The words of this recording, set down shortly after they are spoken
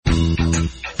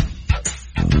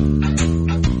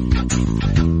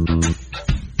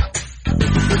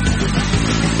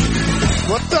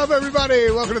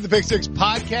everybody. Welcome to the Pick Six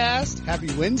Podcast.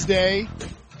 Happy Wednesday.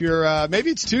 If you're, maybe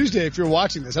it's Tuesday if you're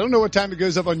watching this. I don't know what time it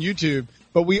goes up on YouTube,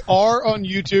 but we are on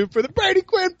YouTube for the Brady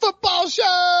Quinn Football Show.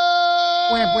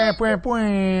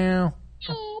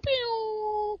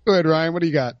 Go ahead, Ryan. What do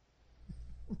you got?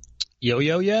 Yo,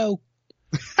 yo, yo.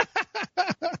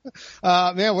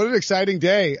 Man, what an exciting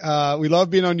day. We love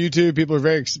being on YouTube. People are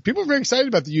very excited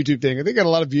about the YouTube thing. I think they got a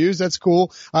lot of views. That's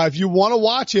cool. If you want to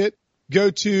watch it, go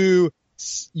to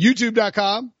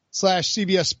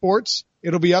youtube.com/CBS Sports.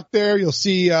 It'll be up there. You'll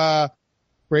see,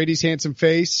 Brady's handsome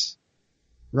face,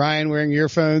 Ryan wearing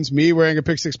earphones, me wearing a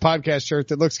Pick Six Podcast shirt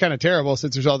that looks kind of terrible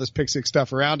since there's all this Pick Six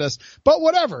stuff around us, but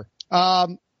whatever.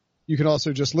 You can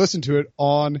also just listen to it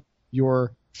on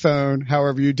your phone,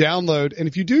 however you download. And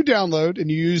if you do download and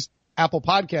you use Apple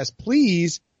Podcasts,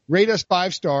 please rate us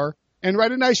 5-star and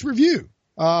write a nice review.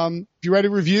 If you write a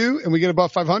review and we get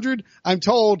above 500, I'm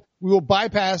told we will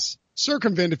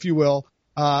circumvent, if you will,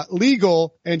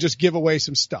 legal and just give away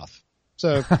some stuff.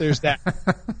 So there's that.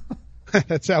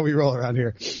 That's how we roll around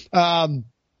here.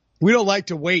 We don't like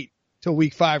to wait till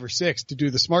week 5 or 6 to do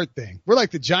the smart thing. We're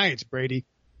like the Giants, Brady.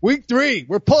 Week 3,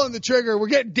 we're pulling the trigger. We're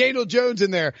getting Daniel Jones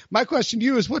in there. My question to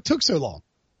you is, what took so long?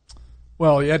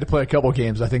 Well, you had to play a couple of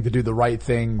games, I think, to do the right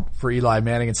thing for Eli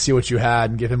Manning and see what you had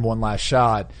and give him one last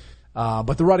shot.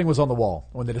 But the writing was on the wall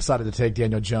when they decided to take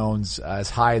Daniel Jones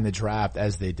as high in the draft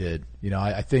as they did. You know,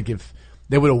 I think if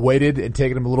they would have waited and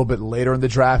taken him a little bit later in the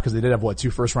draft, because they did have,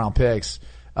 2 first-round picks,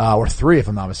 or 3 if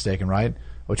I'm not mistaken, right?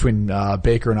 Between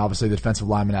Baker and obviously the defensive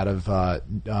lineman out of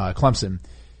Clemson.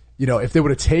 You know, if they would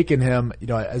have taken him,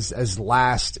 as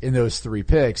last in those 3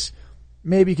 picks,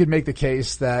 maybe you could make the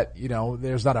case that,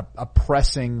 there's not a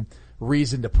pressing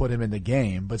reason to put him in the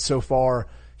game. But so far,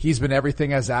 he's been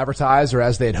everything as advertised or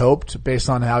as they had hoped based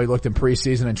on how he looked in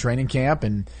preseason and training camp.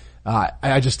 And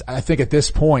I think at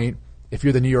this point, if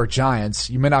you're the New York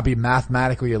Giants, you may not be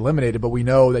mathematically eliminated, but we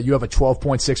know that you have a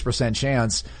 12.6%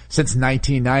 chance since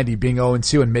 1990 being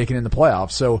 0-2 and making it in the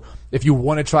playoffs. So if you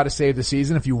want to try to save the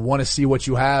season, if you want to see what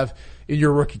you have in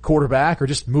your rookie quarterback or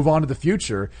just move on to the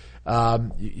future,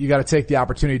 you got to take the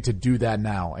opportunity to do that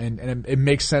now. And it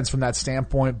makes sense from that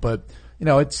standpoint, but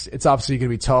it's obviously going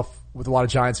to be tough with a lot of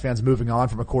Giants fans moving on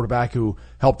from a quarterback who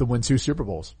helped them win 2 Super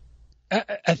Bowls.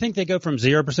 I think they go from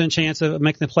 0% chance of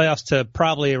making the playoffs to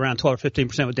probably around 12 or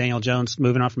 15% with Daniel Jones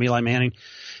moving on from Eli Manning.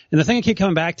 And the thing I keep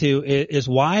coming back to is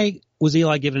why was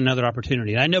Eli given another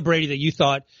opportunity? And I know, Brady, that you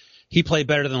thought he played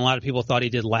better than a lot of people thought he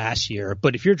did last year.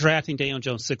 But if you're drafting Daniel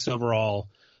Jones 6 overall,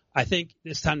 I think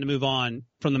it's time to move on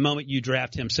from the moment you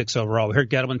draft him 6 overall. We heard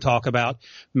Gettleman talk about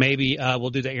maybe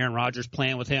we'll do the Aaron Rodgers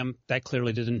plan with him. That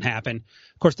clearly didn't happen.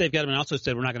 Of course, Dave Gettleman also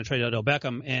said we're not going to trade Odell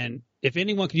Beckham. And if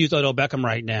anyone could use Odell Beckham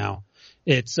right now,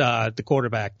 it's the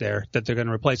quarterback there that they're going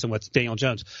to replace him with, Daniel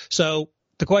Jones. So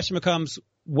the question becomes,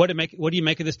 what do you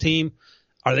make of this team?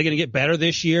 Are they going to get better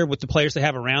this year with the players they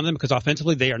have around them? Because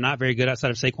offensively, they are not very good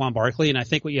outside of Saquon Barkley. And I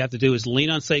think what you have to do is lean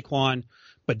on Saquon,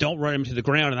 but don't run him to the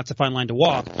ground, and that's a fine line to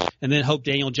walk, and then hope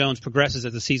Daniel Jones progresses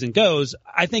as the season goes.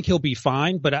 I think he'll be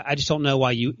fine, but I just don't know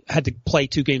why you had to play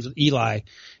 2 games with Eli,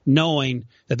 knowing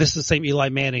that this is the same Eli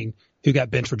Manning who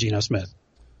got benched for Geno Smith.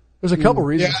 There's a couple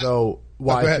reasons, though,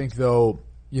 why I think, though,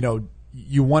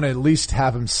 you want to at least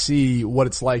have him see what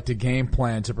it's like to game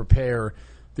plan, to prepare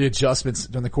the adjustments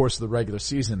during the course of the regular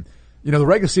season. The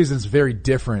regular season is very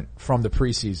different from the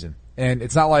preseason. And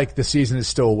it's not like the season is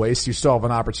still a waste. You still have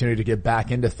an opportunity to get back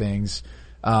into things.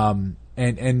 So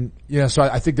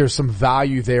I think there's some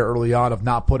value there early on of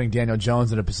not putting Daniel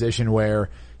Jones in a position where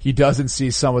he doesn't see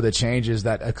some of the changes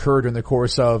that occurred during the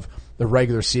course of the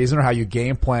regular season or how you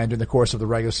game plan during the course of the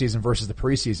regular season versus the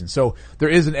preseason. So there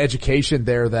is an education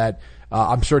there that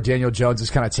I'm sure Daniel Jones is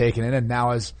kind of taking in and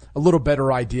now has a little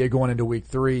better idea going into week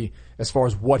 3 as far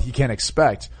as what he can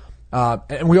expect.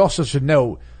 And we also should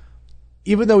note,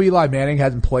 even though Eli Manning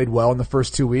hasn't played well in the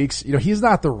first 2 weeks, he's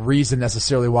not the reason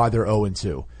necessarily why they're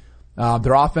 0-2.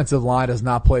 Their offensive line has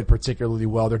not played particularly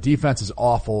well. Their defense is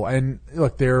awful. And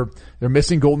look, they're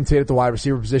missing Golden Tate at the wide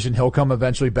receiver position. He'll come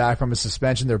eventually back from his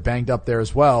suspension. They're banged up there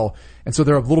as well. And so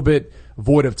they're a little bit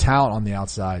void of talent on the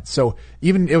outside. So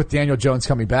even with Daniel Jones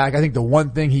coming back, I think the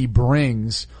one thing he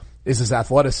brings is his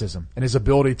athleticism and his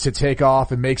ability to take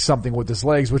off and make something with his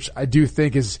legs, which I do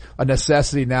think is a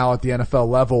necessity now at the NFL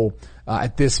level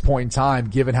at this point in time,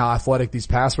 given how athletic these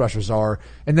pass rushers are.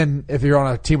 And then if you're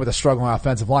on a team with a struggling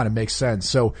offensive line, it makes sense.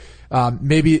 So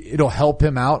maybe it'll help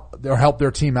him out or help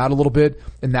their team out a little bit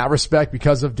in that respect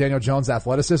because of Daniel Jones'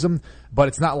 athleticism. But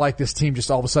it's not like this team just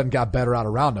all of a sudden got better out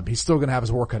around him. He's still going to have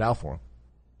his work cut out for him.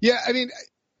 Yeah, I mean,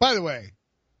 by the way,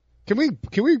 can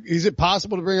we, is it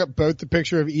possible to bring up both the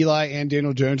picture of Eli and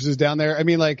Daniel Jones is down there? I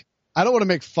mean, like, I don't want to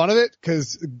make fun of it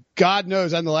because God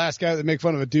knows I'm the last guy that make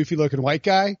fun of a doofy looking white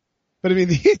guy. But I mean,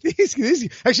 these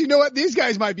actually, you know what? These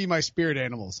guys might be my spirit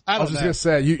animals. I was just gonna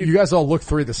say, you guys all look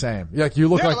the same. Like you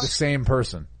look like the same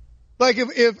person. Like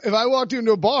if I walked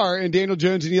into a bar and Daniel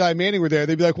Jones and Eli Manning were there,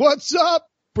 they'd be like, "What's up,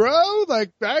 bro?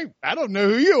 Like I don't know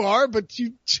who you are, but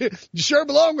you sure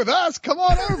belong with us. Come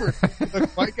on over."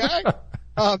 Like, white guy.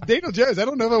 Daniel Jones. I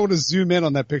don't know if I want to zoom in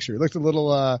on that picture. It looked a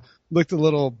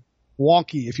little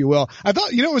wonky, if you will. I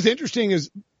thought, what was interesting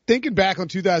is thinking back on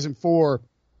 2004.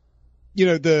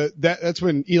 That's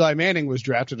when Eli Manning was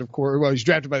drafted, of course. Well, he's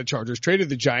drafted by the Chargers, traded to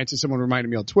the Giants, as someone reminded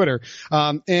me on Twitter.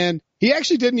 And he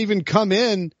actually didn't even come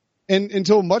in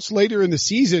until much later in the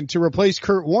season to replace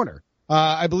Kurt Warner.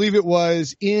 I believe it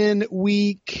was in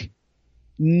week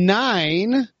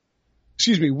 9.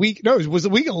 It was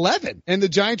week 11. And the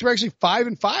Giants were actually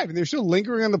 5-5 and they're still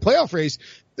lingering on the playoff race.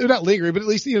 They're not lingering, but at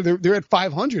least, they're at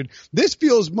 500. This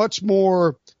feels much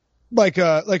more like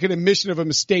an admission of a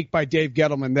mistake by Dave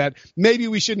Gettleman that maybe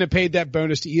we shouldn't have paid that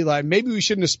bonus to Eli. Maybe we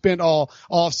shouldn't have spent all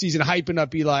off season hyping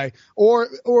up Eli. Or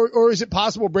is it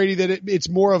possible, Brady, that it's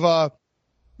more of a,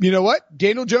 you know what?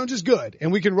 Daniel Jones is good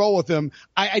and we can roll with him.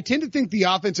 I tend to think the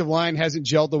offensive line hasn't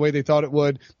gelled the way they thought it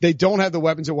would. They don't have the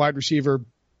weapons at wide receiver.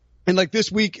 And like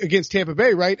this week against Tampa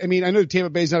Bay, right? I mean, I know Tampa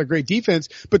Bay is not a great defense,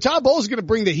 but Todd Bowles is going to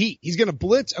bring the heat. He's going to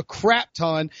blitz a crap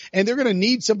ton, and they're going to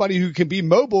need somebody who can be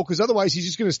mobile because otherwise he's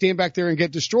just going to stand back there and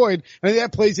get destroyed. And I think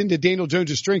that plays into Daniel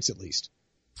Jones' strengths at least.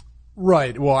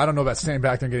 Right. Well, I don't know about standing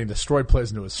back there and getting destroyed plays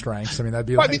into his strengths. I mean, that'd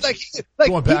be like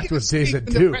going back to his days at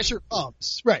Duke. The pressure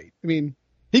comes. Right. I mean,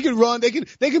 he can run. They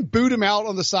can boot him out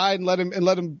on the side and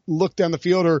let him look down the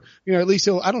field, or at least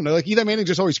he'll. I don't know. Like Eli Manning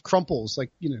just always crumples,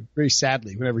 very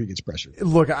sadly whenever he gets pressured.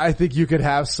 Look, I think you could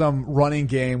have some running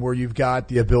game where you've got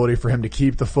the ability for him to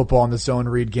keep the football in the zone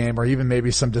read game, or even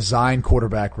maybe some design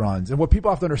quarterback runs. And what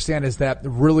people have to understand is that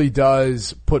really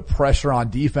does put pressure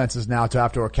on defenses now to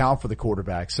have to account for the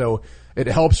quarterback. So it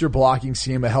helps your blocking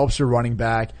scheme, it helps your running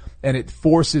back, and it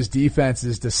forces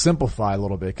defenses to simplify a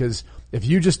little bit because if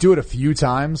you just do it a few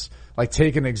times, like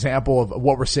take an example of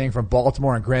what we're seeing from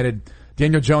Baltimore, and granted,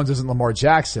 Daniel Jones isn't Lamar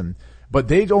Jackson, but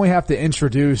they only have to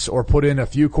introduce or put in a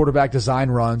few quarterback design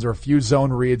runs or a few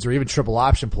zone reads or even triple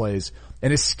option plays,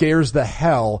 and it scares the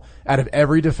hell out of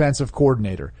every defensive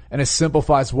coordinator, and it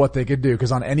simplifies what they can do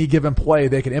because on any given play,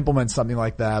 they can implement something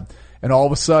like that, and all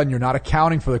of a sudden, you're not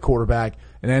accounting for the quarterback,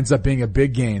 and it ends up being a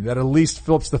big game that at least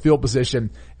flips the field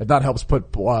position, if not helps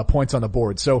put points on the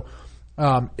board. So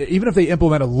even if they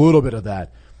implement a little bit of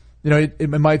that, it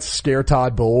might scare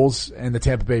Todd Bowles and the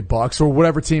Tampa Bay Bucks or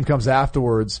whatever team comes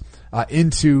afterwards,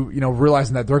 into,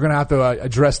 realizing that they're going to have to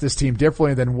address this team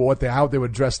differently than how they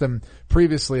would address them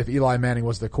previously if Eli Manning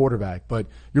was the quarterback. But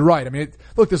you're right. I mean,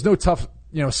 look, there's no tough,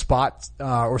 spot,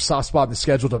 or soft spot in the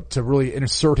schedule to really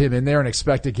insert him in there and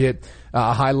expect to get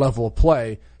a high level of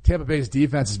play. Tampa Bay's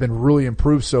defense has been really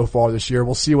improved so far this year.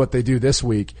 We'll see what they do this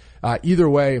week. Either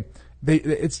way, they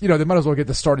might as well get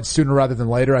this started sooner rather than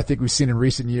later. I think we've seen in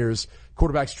recent years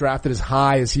quarterbacks drafted as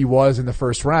high as he was in the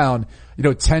first round,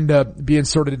 tend to be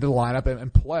inserted into the lineup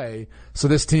and play so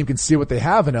this team can see what they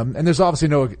have in them. And there's obviously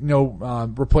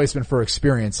no replacement for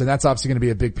experience, and that's obviously going to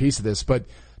be a big piece of this. But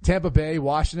Tampa Bay,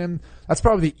 Washington, that's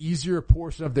probably the easier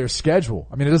portion of their schedule.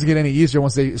 I mean, it doesn't get any easier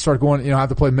once they start going, have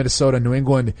to play Minnesota and New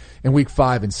England in week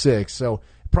 5 and 6. So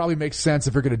probably makes sense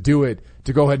if you're going to do it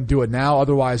to go ahead and do it now.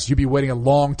 Otherwise, you'd be waiting a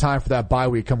long time for that bye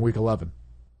week come week 11.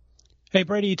 Hey,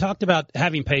 Brady, you talked about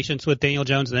having patience with Daniel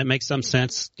Jones, and that makes some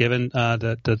sense given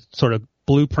the sort of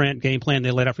blueprint game plan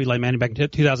they laid out for Eli Manning back in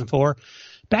 2004.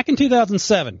 Back in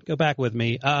 2007, go back with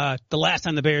me, the last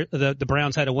time the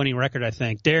Browns had a winning record, I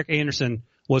think, Derek Anderson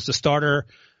was the starter.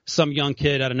 Some young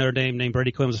kid out of Notre Dame named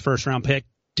Brady Quinn was a first-round pick.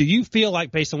 Do you feel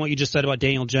like, based on what you just said about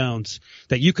Daniel Jones,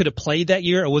 that you could have played that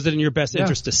year, or was it in your best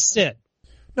interest to sit?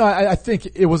 No, I think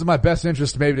it was in my best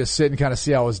interest maybe to sit and kind of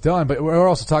see how it was done. But we're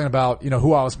also talking about,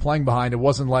 who I was playing behind. It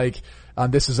wasn't like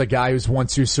this is a guy who's won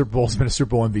 2 Super Bowls, been a Super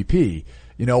Bowl MVP,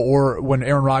 or when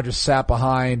Aaron Rodgers sat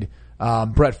behind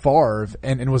Brett Favre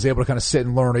and was able to kind of sit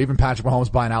and learn, or even Patrick Mahomes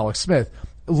behind Alex Smith.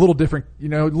 A little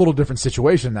different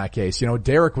situation in that case.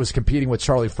 Derek was competing with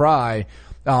Charlie Fry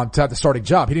to have the starting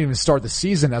job. He didn't even start the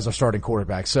season as a starting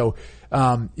quarterback. So,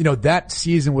 that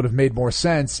season would have made more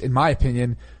sense, in my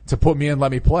opinion, to put me in and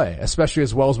let me play, especially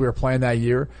as well as we were playing that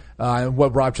year, and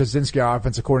what Rob Chudzinski, our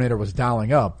offensive coordinator, was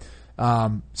dialing up.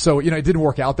 So, it didn't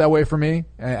work out that way for me.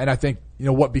 And I think,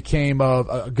 what became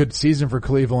a good season for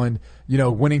Cleveland,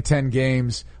 winning 10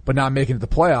 games, but not making it to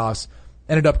the playoffs,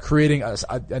 ended up creating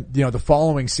the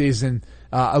following season,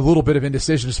 a little bit of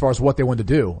indecision as far as what they wanted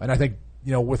to do. And I think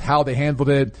with how they handled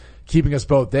it, keeping us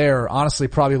both there, honestly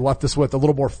probably left us with a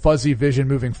little more fuzzy vision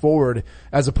moving forward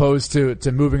as opposed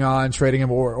to moving on, trading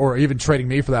him or even trading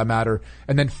me for that matter,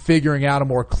 and then figuring out a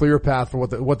more clear path for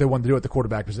what they wanted to do at the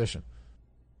quarterback position.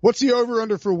 What's the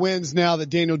over-under for wins now that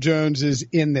Daniel Jones is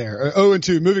in there?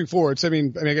 0-2 moving forward. So,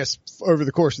 I guess over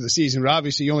the course of the season, but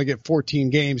obviously you only get 14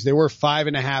 games. They were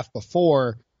 5.5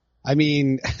 before. I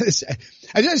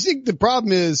just think the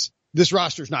problem is this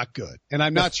roster's not good, and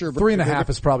I'm not sure. 3.5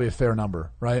 is probably a fair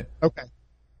number, right? Okay.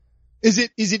 Is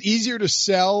it easier to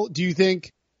sell, do you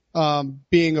think,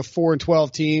 being a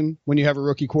 4-12 team when you have a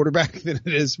rookie quarterback than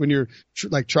it is when you're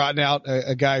trotting out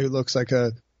a guy who looks like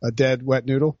a dead wet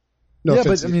noodle? No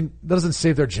offense. But that doesn't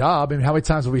save their job. How many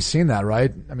times have we seen that,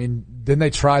 right? Didn't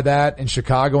they try that in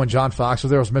Chicago when John Fox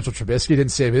was there? It was Mitchell Trubisky. Didn't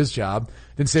save his job.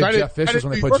 Didn't save Jeff Fisher's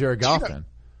when they put Jared Goff in.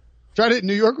 Tried it in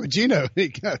New York with Gino. He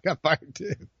got fired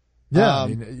too. Yeah.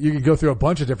 You can go through a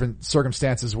bunch of different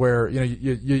circumstances where,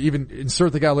 you even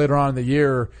insert the guy later on in the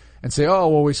year and say, oh,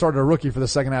 well, we started a rookie for the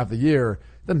second half of the year.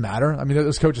 Doesn't matter.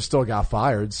 Those coaches still got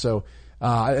fired. So,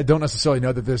 I don't necessarily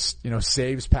know that this,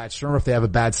 saves Pat Shurmur if they have a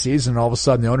bad season and all of a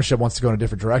sudden the ownership wants to go in a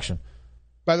different direction.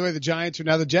 By the way, the Giants are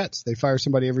now the Jets. They fire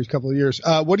somebody every couple of years.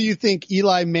 What do you think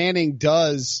Eli Manning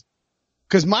does?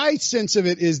 Because my sense of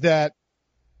it is that,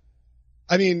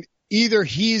 either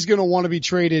he's going to want to be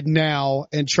traded now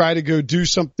and try to go do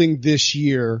something this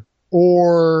year,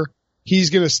 or he's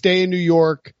going to stay in New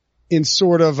York in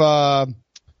sort of a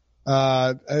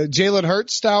Jalen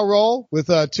Hurts style role with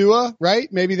Tua, right?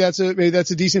 Maybe that's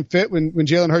a decent fit when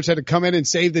Jalen Hurts had to come in and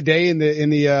save the day in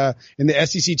the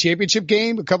SEC championship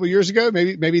game a couple of years ago.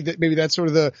 Maybe that's sort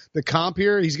of the comp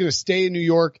here. He's going to stay in New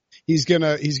York. He's going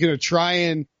to try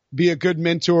and be a good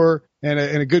mentor and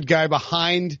a good guy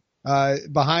behind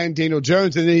Daniel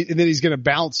Jones, and then he's going to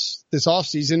bounce this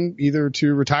offseason either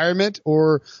to retirement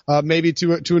or maybe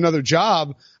to another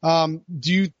job.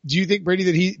 Do you think, Brady,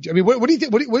 that what do you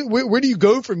think? Where do you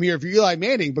go from here for Eli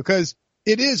Manning? Because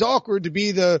it is awkward to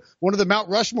be one of the Mount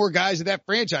Rushmore guys of that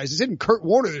franchise. It's not Kurt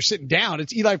Warner. They're sitting down.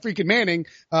 It's Eli freaking Manning.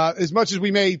 As much as we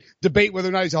may debate whether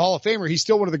or not he's a Hall of Famer, he's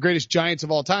still one of the greatest Giants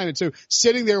of all time. And so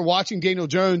sitting there watching Daniel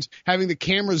Jones, having the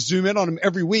cameras zoom in on him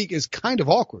every week is kind of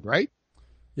awkward, right?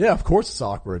 Yeah, of course it's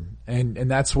awkward. And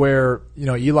that's where,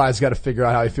 Eli's got to figure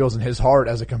out how he feels in his heart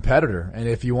as a competitor. And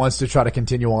if he wants to try to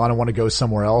continue on and want to go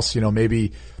somewhere else,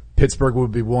 maybe Pittsburgh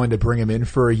would be willing to bring him in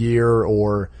for a year,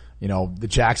 or, the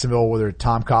Jacksonville where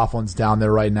Tom Coughlin's down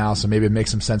there right now. So maybe it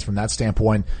makes some sense from that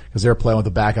standpoint because they're playing with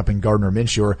the backup in Gardner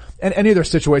Minshew, and any other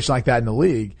situation like that in the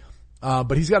league.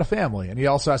 But he's got a family and he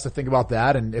also has to think about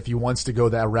that. And if he wants to go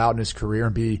that route in his career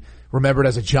and be remembered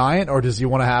as a Giant, or does he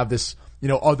want to have this,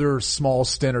 other small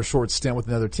stint or short stint with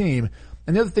another team?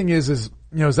 And the other thing is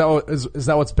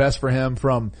that what's best for him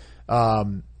from,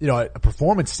 a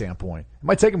performance standpoint? It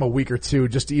might take him a week or two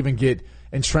just to even get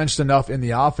entrenched enough in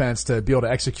the offense to be able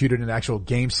to execute it in an actual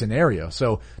game scenario.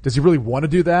 So does he really want to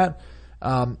do that?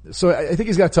 So I think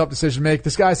he's got a tough decision to make.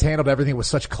 This guy's handled everything with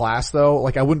such class though.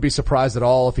 I wouldn't be surprised at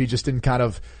all if he just didn't kind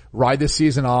of ride this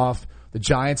season off. The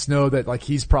Giants know that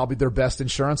he's probably their best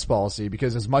insurance policy,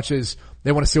 because as much as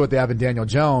they want to see what they have in Daniel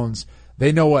Jones,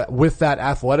 they know with that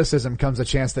athleticism comes a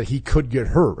chance that he could get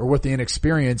hurt, or with the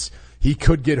inexperience, he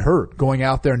could get hurt going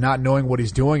out there not knowing what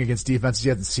he's doing against defenses he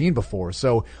hasn't seen before.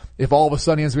 So if all of a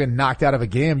sudden he ends up getting knocked out of a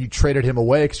game, you traded him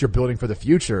away because you're building for the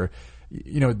future,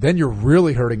 then you're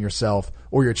really hurting yourself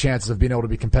or your chances of being able to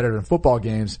be competitive in football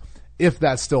games, if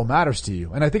that still matters to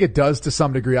you. And I think it does to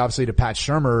some degree, obviously, to Pat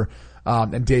Shurmur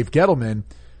and Dave Gettleman.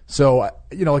 So,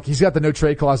 he's got the no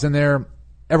trade clause in there.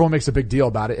 Everyone makes a big deal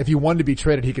about it. If he wanted to be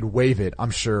traded, he could waive it, I'm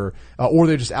sure. Or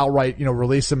they just outright,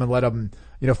 release him and let him,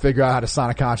 figure out how to sign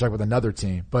a contract with another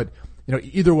team. But,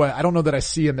 either way, I don't know that I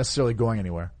see him necessarily going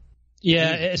anywhere.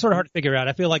 Yeah, it's sort of hard to figure out.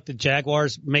 I feel like the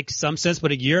Jaguars make some sense, but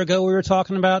a year ago we were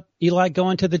talking about Eli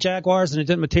going to the Jaguars and it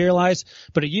didn't materialize.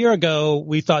 But a year ago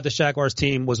we thought the Jaguars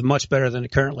team was much better than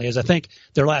it currently is. I think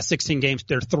their last 16 games,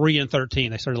 they're 3-13.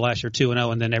 They started last year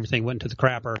 2-0, and then everything went into the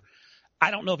crapper.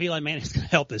 I don't know if Eli Manning is going to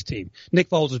help this team. Nick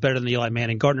Foles is better than Eli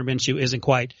Manning. Gardner Minshew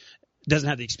doesn't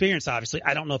have the experience, obviously.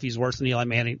 I don't know if he's worse than Eli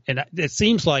Manning. And it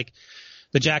seems like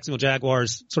the Jacksonville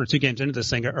Jaguars, sort of 2 games into this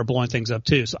thing, are blowing things up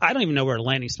too. So I don't even know where a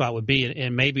landing spot would be.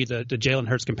 And maybe the Jalen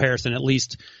Hurts comparison, at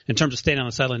least in terms of staying on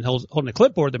the sideline and holding the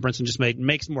clipboard that Brinson just made,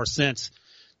 makes more sense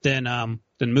than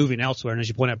moving elsewhere. And as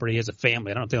you point out, Brady has a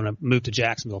family. I don't know if they want to move to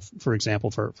Jacksonville, for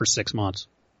example, for 6 months.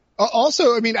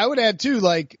 Also, I would add too,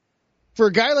 for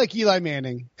a guy like Eli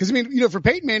Manning, because for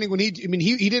Peyton Manning, when he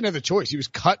didn't have a choice. He was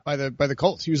cut by the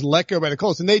Colts. He was let go by the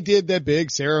Colts, and they did that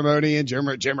big ceremony, and Jim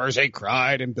Irsay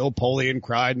cried, and Bill Polian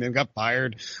cried, and then got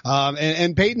fired.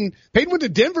 And Peyton went to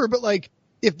Denver, but like,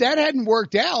 if that hadn't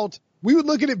worked out, we would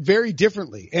look at it very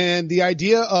differently. And the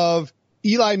idea of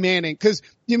Eli Manning, because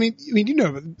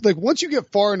like once you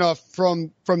get far enough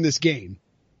from this game,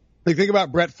 like think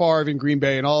about Brett Favre in Green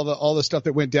Bay and all the stuff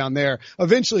that went down there.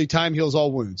 Eventually, time heals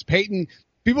all wounds. Peyton,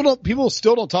 people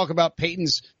still don't talk about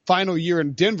Peyton's final year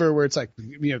in Denver, where it's like,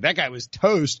 that guy was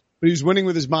toast, but he was winning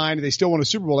with his mind, and they still won a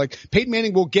Super Bowl. Like Peyton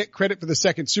Manning will get credit for the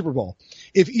second Super Bowl.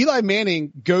 If Eli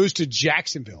Manning goes to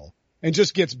Jacksonville and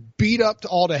just gets beat up to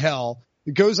all to hell,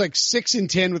 it goes like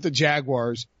 6-10 with the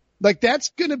Jaguars. Like that's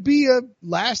going to be a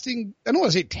lasting, I don't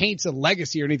want to say taints a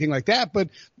legacy or anything like that, but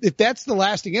if that's the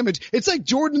lasting image, it's like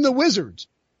Jordan and the Wizards.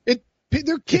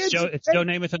 They're kids. It's Joe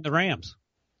Namath and the Rams.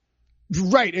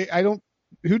 Right.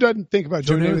 Who doesn't think about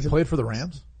Joe Namath played for the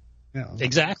Rams? No.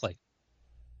 Exactly.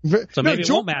 So maybe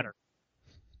it won't matter.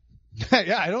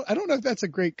 Yeah. I don't know if that's a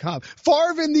great comp.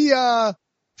 Favre,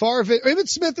 even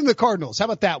Smith and the Cardinals. How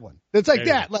about that one? It's like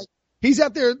that. Like, he's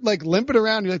out there like limping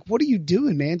around. You're like, what are you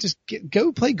doing, man? Just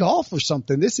go play golf or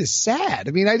something. This is sad.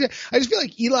 I mean, I just feel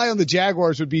like Eli on the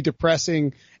Jaguars would be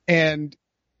depressing, and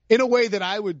in a way that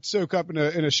I would soak up in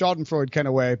a Schadenfreude kind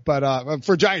of way, but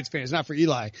for Giants fans, not for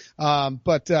Eli. I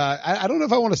don't know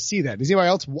if I want to see that. Does anybody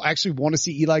else actually want to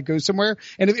see Eli go somewhere?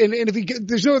 And if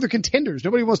there's no other contenders,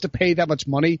 nobody wants to pay that much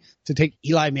money to take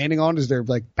Eli Manning on as their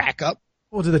like backup.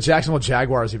 Well, do the Jacksonville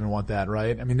Jaguars even want that,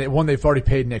 right? I mean, they've already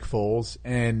paid Nick Foles,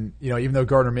 and, even though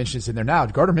Gardner Minshew's in there now,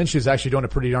 Gardner Minshew is actually doing a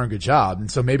pretty darn good job.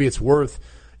 And so maybe it's worth,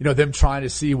 them trying to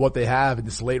see what they have in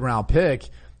this late round pick.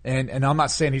 And I'm not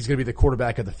saying he's going to be the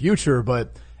quarterback of the future,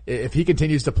 but if he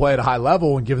continues to play at a high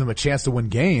level and give them a chance to win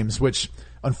games, which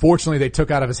unfortunately they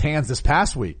took out of his hands this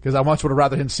past week, because I much would have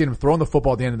rather him seen him throwing the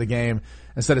football at the end of the game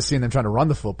instead of seeing them trying to run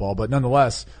the football. But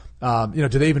nonetheless, do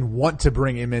they even want to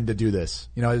bring him in to do this?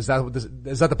 Is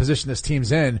that the position this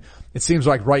team's in? It seems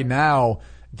like right now,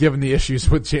 given the issues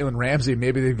with Jalen Ramsey,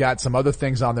 maybe they've got some other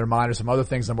things on their mind or some other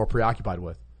things th're more preoccupied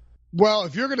with. Well,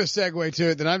 if you're going to segue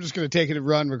to it, then I'm just going to take it and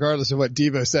run regardless of what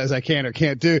Devo says I can or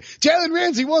can't do. Jalen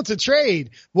Ramsey wants a trade.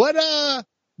 What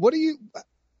do you,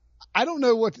 I don't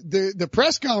know what the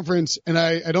press conference, and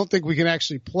I don't think we can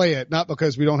actually play it, not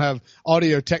because we don't have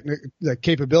audio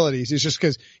capabilities. It's just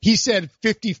because he said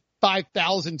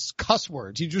 55,000 cuss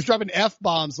words. He was dropping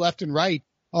F-bombs left and right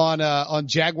on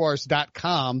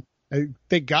Jaguars.com.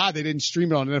 Thank God they didn't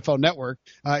stream it on NFL Network.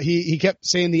 He kept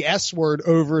saying the S word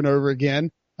over and over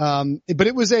again. But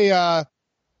it was I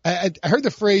heard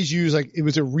the phrase used, like it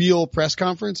was a real press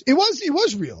conference. It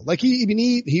was real. Like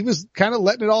he was kind of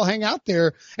letting it all hang out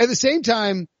there. At the same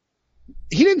time,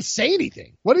 he didn't say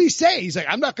anything. What did he say? He's like,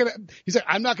 I'm not going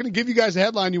to give you guys the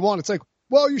headline you want. It's like,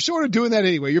 well, you're sort of doing that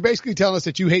anyway. You're basically telling us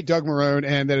that you hate Doug Marrone,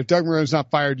 and that if Doug Marrone's not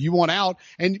fired, you want out.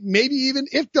 And maybe even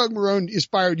if Doug Marrone is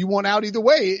fired, you want out either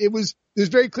way. It was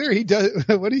very clear. He does.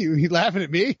 What are you laughing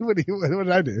at me? What did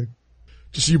I do?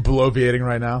 Just you bloviating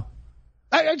right now?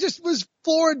 I just was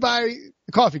floored by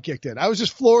the coffee kicked in. I was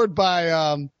just floored by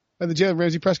the Jalen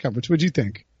Ramsey press conference. What'd you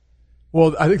think?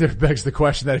 Well, I think that begs the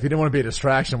question that if you didn't want to be a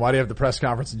distraction, why do you have the press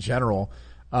conference in general?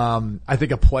 I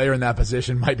think a player in that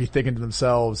position might be thinking to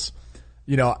themselves,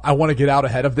 I want to get out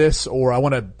ahead of this, or I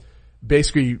want to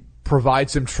basically provide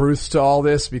some truths to all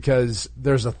this, because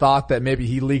there's a thought that maybe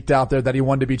he leaked out there that he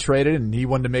wanted to be traded, and he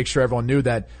wanted to make sure everyone knew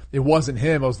that it wasn't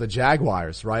him, it was the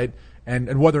Jaguars, right?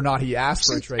 And whether or not he asked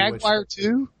for a trade. Jaguar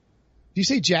too? Do you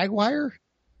say Jaguar?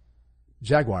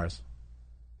 Jaguars.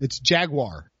 It's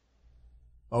Jaguar.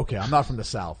 Okay, I'm not from the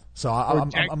South, so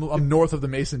I'm north of the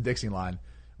Mason-Dixie line.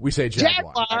 We say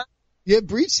Jaguar. Yeah,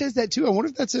 Breach says that too. I wonder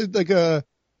if that's a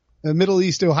Middle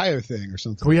East Ohio thing or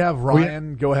something. Can we have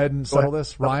Ryan go ahead and settle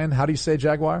this? Ryan, how do you say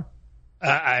Jaguar?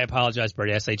 I apologize,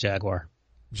 Brady. I say Jaguar.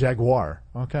 Jaguar.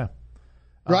 Okay.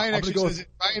 Ryan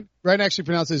actually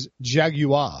pronounces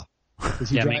Jaguar.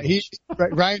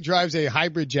 Ryan drives a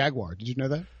hybrid Jaguar. Did you know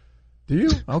that? Do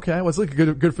you? Okay. Well, it's like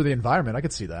good for the environment. I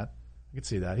could see that.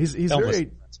 He's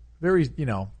very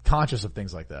conscious of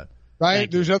things like that. Ryan,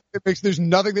 there's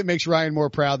nothing that makes Ryan more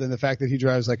proud than the fact that he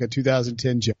drives like a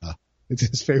 2010 Jaguar. It's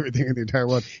his favorite thing in the entire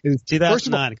world.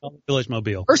 2009, Village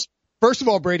Mobile. First of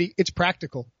all, Brady, it's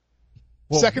practical.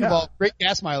 Well, Second of all, great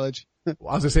gas mileage. Well,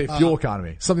 I was going to say fuel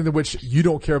economy, something that which you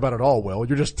don't care about at all, Will.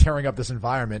 You're just tearing up this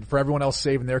environment for everyone else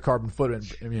saving their carbon footprint.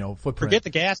 Forget the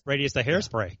gas, Brady. It's the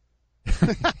hairspray.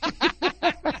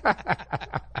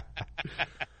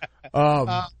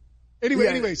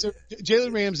 Anyway, so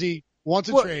Jalen Ramsey wants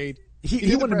a trade.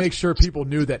 He wanted to make sure people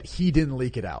knew that he didn't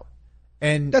leak it out.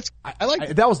 And I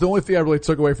like that was the only thing I really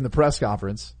took away from the press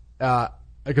conference.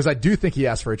 Because I do think he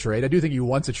asked for a trade. I do think he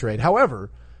wants a trade.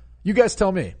 However, you guys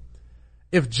tell me,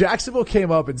 if Jacksonville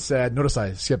came up and said, notice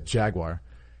I skipped Jaguar.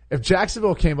 If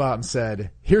Jacksonville came up and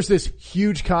said, here's this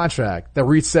huge contract that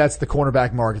resets the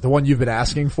cornerback market, the one you've been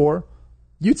asking for,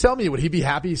 you tell me, would he be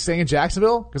happy staying in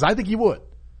Jacksonville? Because I think he would.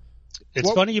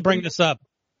 It's funny you bring this up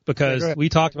because we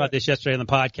talked about this yesterday on the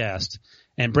podcast,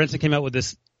 and Brinson came up with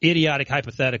this idiotic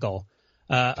hypothetical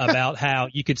about how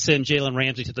you could send Jalen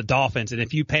Ramsey to the Dolphins, and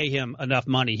if you pay him enough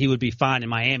money, he would be fine in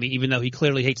Miami, even though he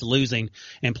clearly hates losing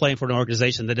and playing for an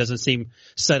organization that doesn't seem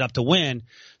set up to win.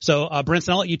 So,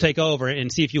 Brinson, I'll let you take over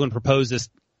and see if you want to propose this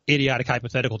idiotic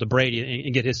hypothetical to Brady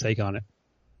and get his take on it.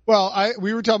 Well,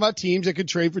 we were talking about teams that could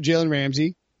trade for Jalen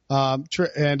Ramsey. By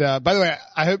the way,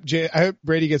 I hope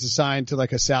Brady gets assigned to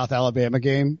like a South Alabama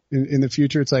game in the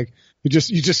future. It's like, you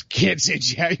just can't say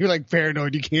you're like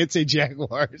paranoid. You can't say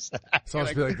Jaguars. So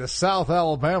it's like the South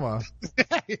Alabama.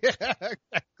 Yeah,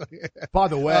 exactly. By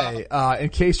the way, in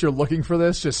case you're looking for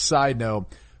this, just side note,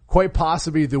 quite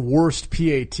possibly the worst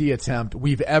PAT attempt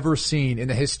we've ever seen in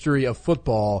the history of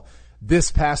football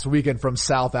this past weekend from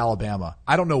South Alabama.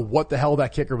 I don't know what the hell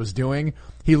that kicker was doing.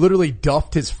 He literally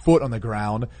duffed his foot on the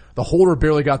ground. The holder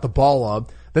barely got the ball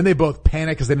up. Then they both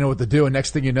panicked because they didn't know what to do. And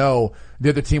next thing you know, the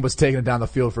other team was taking it down the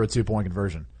field for a 2-point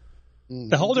conversion.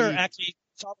 The holder actually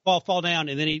saw the ball fall down,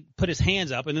 and then he put his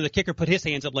hands up, and then the kicker put his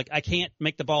hands up like, I can't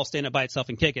make the ball stand up by itself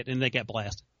and kick it, and they got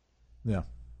blasted. Yeah.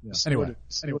 Anyway.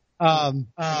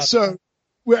 So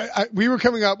we were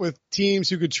coming up with teams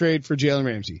who could trade for Jalen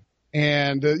Ramsey.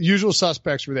 And the usual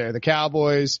suspects were there. The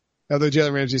Cowboys, although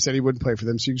Jalen Ramsey said he wouldn't play for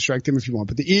them, so you can strike them if you want.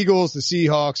 But the Eagles, the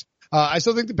Seahawks, I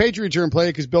still think the Patriots are in play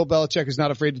because Bill Belichick is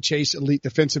not afraid to chase elite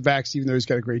defensive backs, even though he's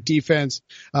got a great defense.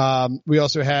 We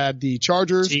also had the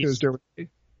Chargers. The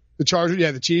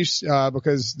Chiefs,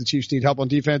 because the Chiefs need help on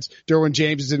defense. Derwin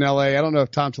James is in LA. I don't know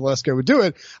if Tom Telesco would do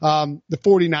it. The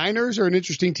 49ers are an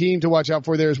interesting team to watch out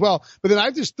for there as well. But then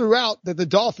I just threw out that the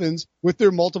Dolphins, with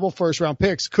their multiple first round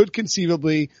picks, could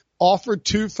conceivably offer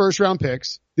 2 first round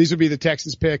picks. These would be the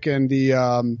Texans pick and the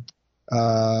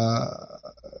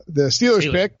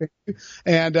Steelers pick,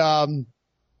 and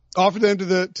offer them to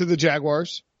the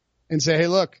Jaguars and say, hey,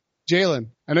 look, Jalen,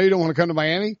 I know you don't want to come to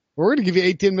Miami, but we're going to give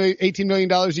you $18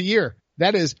 million a year.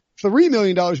 That is $3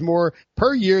 million more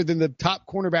per year than the top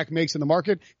cornerback makes in the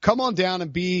market. Come on down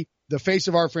and be the face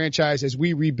of our franchise as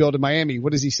we rebuild in Miami.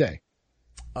 What does he say?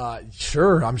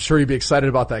 Sure. I'm sure he'd be excited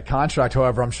about that contract.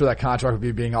 However, I'm sure that contract would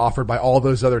be being offered by all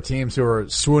those other teams who are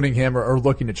swooning him or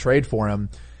looking to trade for him.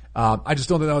 I just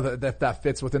don't know that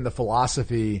fits within the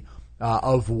philosophy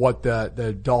of what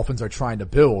the Dolphins are trying to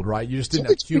build, right? You just didn't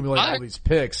accumulate all these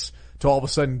picks to all of a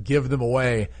sudden give them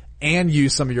away and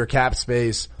use some of your cap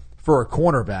space for a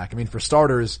cornerback. I mean, for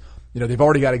starters, they've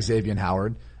already got Xavier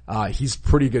Howard. He's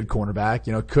pretty good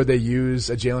cornerback. Could they use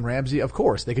a Jalen Ramsey? Of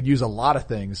course. They could use a lot of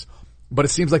things, but it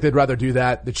seems like they'd rather do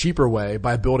that the cheaper way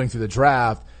by building through the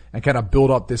draft and kind of build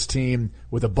up this team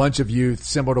with a bunch of youth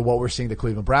similar to what we're seeing the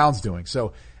Cleveland Browns doing.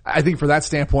 So I think for that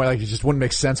standpoint, it just wouldn't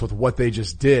make sense with what they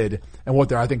just did and what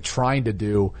they're, I think, trying to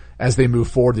do as they move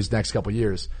forward these next couple of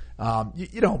years.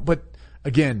 But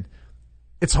again,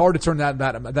 it's hard to turn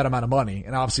that amount of money.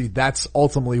 And obviously that's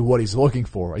ultimately what he's looking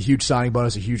for. A huge signing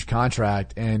bonus, a huge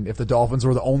contract. And if the Dolphins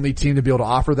were the only team to be able to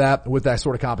offer that with that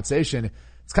sort of compensation,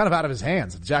 it's kind of out of his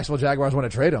hands. If the Jacksonville Jaguars want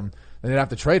to trade him, then they'd have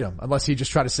to trade him unless he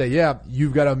just tried to say, yeah,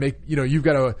 you've got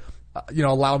to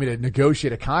allow me to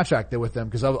negotiate a contract there with them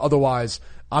because otherwise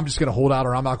I'm just going to hold out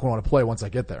or I'm not going to want to play once I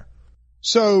get there.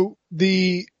 So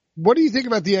what do you think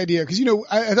about the idea? Cause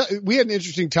I thought we had an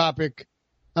interesting topic.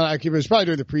 It was probably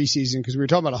during the preseason because we were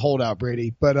talking about a holdout,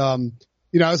 Brady. But, I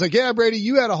was like, yeah, Brady,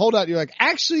 you had a holdout. You're like,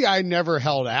 actually, I never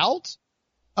held out.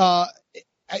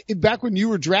 Back when you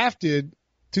were drafted,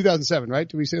 2007, right?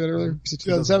 Did we say that earlier? Is it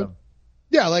 2007?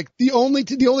 Yeah, like the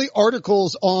only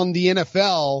articles on the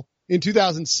NFL in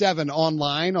 2007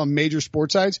 online on major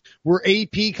sports sites were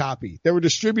AP copy. They were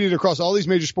distributed across all these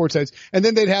major sports sites. And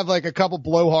then they'd have like a couple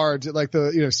blowhards at like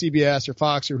the, CBS or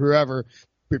Fox or whoever,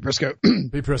 Prisco.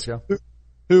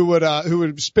 Who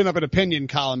would spin up an opinion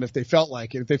column if they felt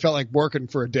like it, if they felt like working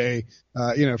for a day,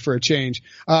 for a change.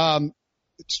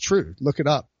 It's true. Look it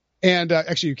up. And,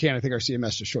 actually you can. I think our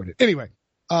CMS just showed it. Anyway,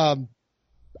 I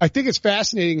think it's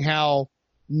fascinating how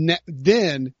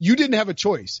then you didn't have a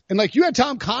choice. And like you had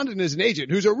Tom Condon as an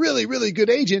agent who's a really, really good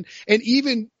agent. And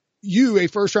even you, a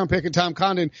first round pick and Tom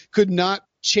Condon could not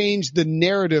change the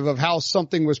narrative of how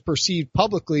something was perceived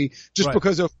publicly just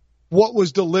because of what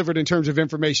was delivered in terms of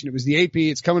information. It was the AP.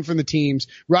 It's coming from the teams.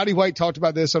 Roddy White talked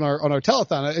about this on our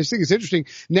telethon. I just think it's interesting.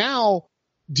 Now,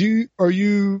 are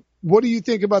you what do you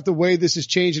think about the way this has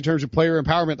changed in terms of player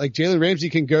empowerment? Like Jalen Ramsey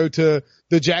can go to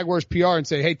the Jaguars PR and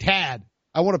say, hey, Tad,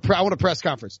 I want a press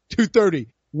conference, 2:30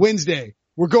 Wednesday.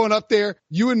 We're going up there,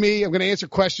 you and me. I'm going to answer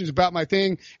questions about my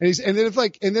thing. And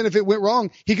then if it went wrong,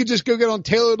 he could just go get on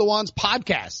Taylor Lewan's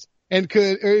podcast and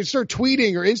could start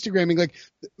tweeting or Instagramming. Like,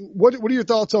 what are your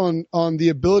thoughts on the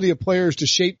ability of players to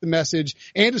shape the message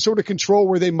and to sort of control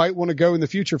where they might want to go in the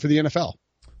future for the NFL?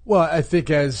 Well, I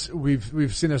think as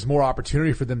we've seen, there's more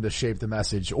opportunity for them to shape the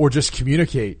message or just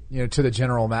communicate, to the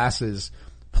general masses.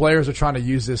 Players are trying to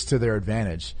use this to their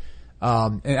advantage.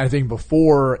 And I think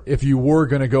before, if you were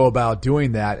going to go about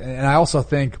doing that, and I also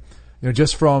think,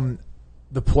 just from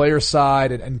the player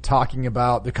side and talking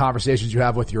about the conversations you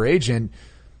have with your agent,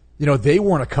 they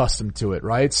weren't accustomed to it,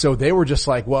 right? So they were just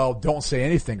like, well, don't say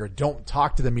anything or don't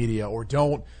talk to the media or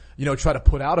don't, try to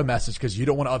put out a message because you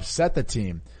don't want to upset the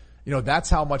team.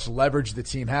 That's how much leverage the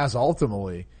team has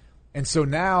ultimately. And so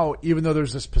now, even though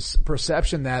there's this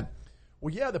perception that,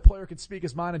 well, yeah, the player can speak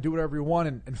his mind and do whatever he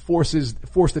wants and force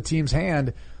the team's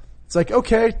hand. It's like,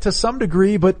 okay, to some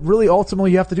degree, but really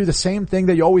ultimately you have to do the same thing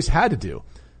that you always had to do.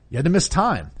 You had to miss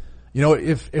time.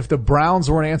 If the Browns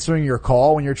weren't answering your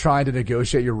call when you're trying to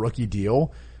negotiate your rookie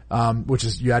deal, which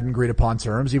is you hadn't agreed upon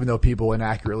terms, even though people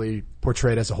inaccurately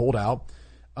portrayed as a holdout,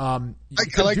 you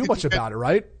couldn't do much about it,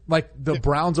 right? Like the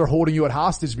Browns are holding you at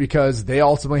hostage because they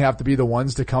ultimately have to be the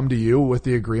ones to come to you with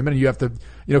the agreement, and you have to,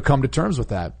 come to terms with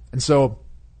that. And so,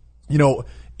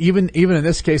 even in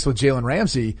this case with Jalen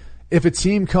Ramsey, if a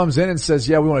team comes in and says,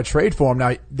 yeah, we want to trade for him,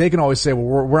 now they can always say, well,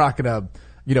 we're not going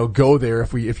to, go there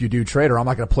if you do trade, or I'm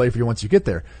not going to play for you once you get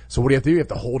there. So what do you have to do? You have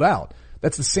to hold out.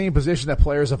 That's the same position that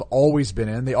players have always been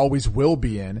in. They always will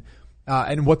be in.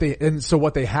 So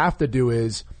what they have to do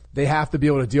is, they have to be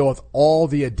able to deal with all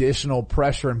the additional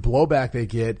pressure and blowback they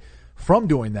get from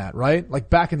doing that, right? Like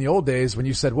back in the old days when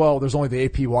you said, well, there's only the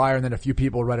AP wire and then a few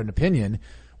people read an opinion.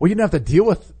 Well, you didn't have to deal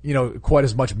with, quite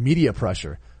as much media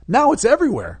pressure. Now it's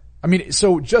everywhere. I mean,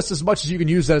 so just as much as you can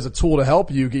use that as a tool to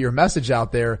help you get your message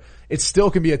out there, it still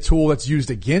can be a tool that's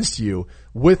used against you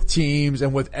with teams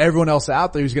and with everyone else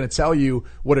out there who's going to tell you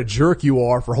what a jerk you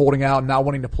are for holding out and not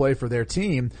wanting to play for their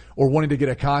team or wanting to get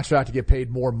a contract to get paid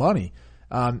more money.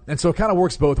 And so it kind of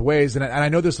works both ways. And I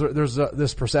know there's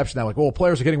this perception that like, well,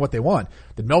 players are getting what they want.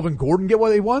 Did Melvin Gordon get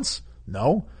what he wants?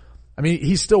 No. I mean,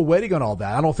 he's still waiting on all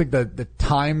that. I don't think that the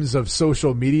times of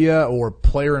social media or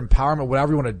player empowerment,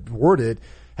 whatever you want to word it,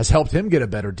 has helped him get a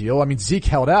better deal. I mean, Zeke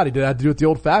held out. He had to do it the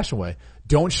old fashioned way.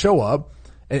 Don't show up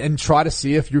and try to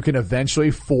see if you can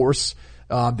eventually force,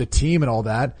 the team and all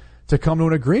that to come to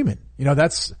an agreement.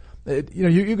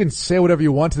 You can say whatever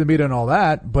you want to the media and all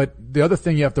that, but the other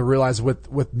thing you have to realize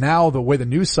with now the way the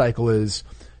news cycle is,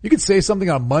 you could say something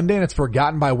on Monday and it's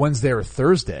forgotten by Wednesday or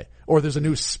Thursday, or there's a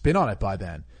new spin on it by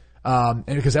then. And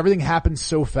because everything happens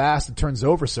so fast, it turns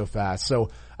over so fast.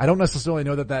 So I don't necessarily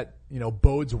know that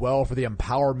bodes well for the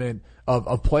empowerment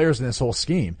of players in this whole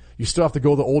scheme. You still have to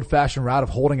go the old fashioned route of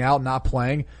holding out, not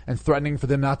playing, and threatening for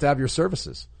them not to have your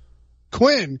services.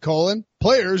 Quinn,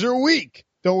 players are weak.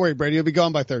 Don't worry, Brady. You'll be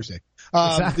gone by Thursday.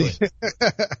 Exactly.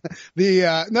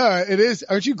 No, it is.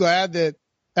 Aren't you glad that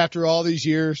after all these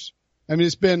years, I mean,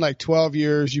 it's been like 12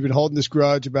 years, you've been holding this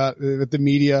grudge about the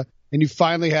media, and you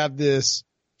finally have this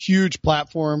huge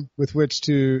platform with which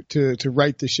to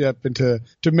right the ship and to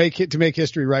make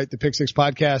history, right? The Pick Six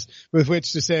podcast with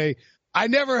which to say, I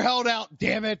never held out,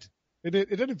 damn it. It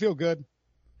didn't feel good.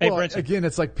 Hey, well, Brinson. again,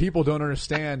 it's like people don't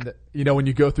understand, when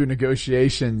you go through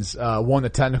negotiations,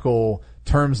 the technical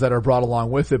terms that are brought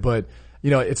along with it, but,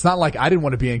 it's not like I didn't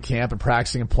want to be in camp and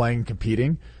practicing and playing and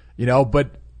competing,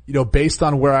 but, based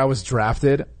on where I was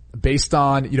drafted, based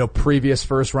on, previous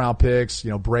first round picks,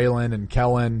 Braylon and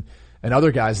Kellen and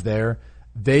other guys there,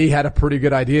 they had a pretty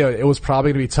good idea. It was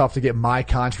probably going to be tough to get my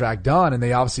contract done, and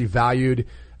they obviously valued,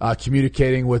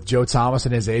 communicating with Joe Thomas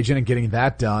and his agent and getting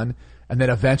that done. And then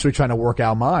eventually trying to work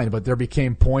out mine. But there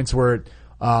became points where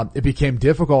it became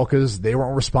difficult because they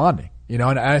weren't responding. And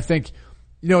I think,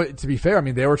 to be fair, I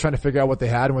mean, they were trying to figure out what they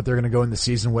had and what they're going to go in the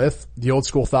season with. The old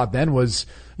school thought then was,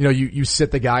 you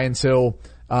sit the guy until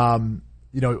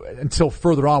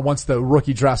further on, once the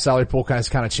rookie draft salary pool kind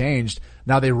of changed.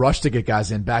 Now they rush to get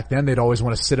guys in. Back then they'd always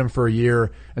want to sit them for a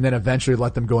year and then eventually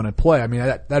let them go in and play. I mean,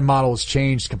 that model has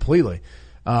changed completely.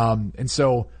 And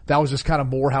so that was just kind of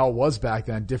more how it was back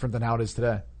then, different than how it is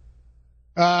today.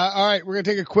 All right. We're going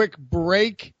to take a quick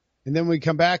break, and then when we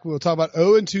come back, we'll talk about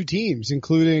 0-2 teams,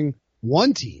 including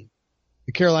one team,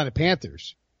 the Carolina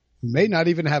Panthers, who may not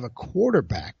even have a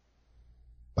quarterback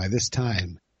by this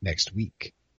time next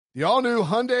week. The all-new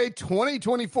Hyundai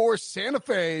 2024 Santa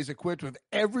Fe is equipped with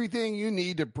everything you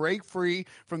need to break free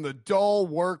from the dull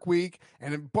work week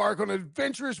and embark on an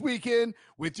adventurous weekend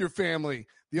with your family.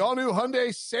 The all-new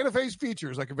Hyundai Santa Fe's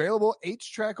features like available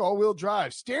H-Track all-wheel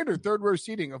drive, standard third-row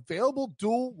seating, available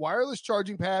dual wireless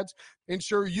charging pads,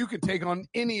 ensure you can take on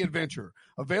any adventure.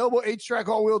 Available H-Track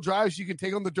all-wheel drives you can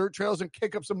take on the dirt trails and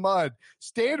kick up some mud.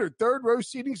 Standard third-row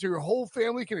seating so your whole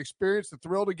family can experience the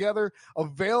thrill together.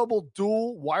 Available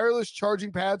dual wireless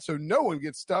charging pads so no one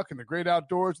gets stuck in the great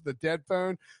outdoors with a dead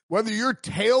phone. Whether you're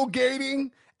tailgating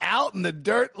out in the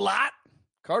dirt lot,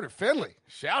 Carter Finley,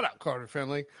 shout out Carter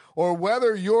Finley, or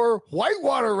whether you're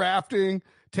whitewater rafting,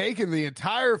 taking the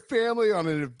entire family on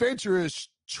an adventurous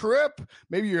trip,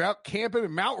 maybe you're out camping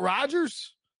in Mount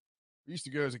Rogers. I used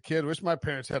to go as a kid. Wish my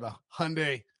parents had a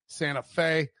Hyundai Santa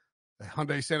Fe. The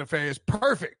Hyundai Santa Fe is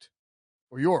perfect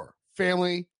for your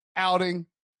family outing.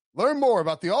 Learn more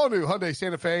about the all-new Hyundai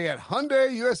Santa Fe at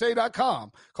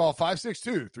HyundaiUSA.com. Call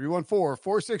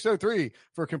 562-314-4603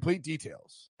 for complete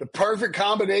details. The perfect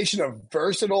combination of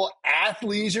versatile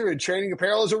athleisure and training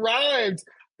apparel has arrived.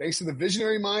 Thanks to the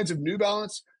visionary minds of New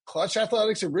Balance, Clutch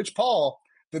Athletics, and Rich Paul,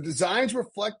 the designs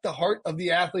reflect the heart of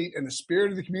the athlete and the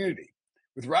spirit of the community.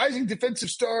 With rising defensive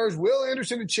stars Will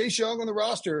Anderson and Chase Young on the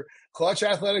roster, Clutch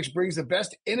Athletics brings the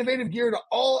best innovative gear to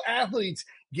all athletes,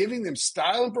 giving them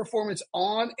style and performance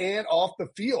on and off the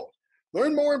field.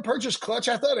 Learn more and purchase Clutch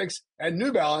Athletics at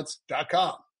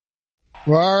NewBalance.com.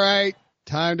 Well, all right,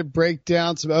 time to break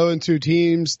down some 0-2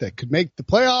 teams that could make the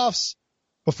playoffs.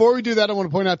 Before we do that, I want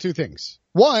to point out two things.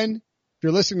 One, if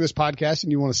you're listening to this podcast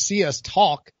and you want to see us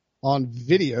talk on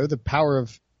video, the power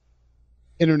of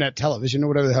internet television or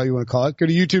whatever the hell you want to call it, go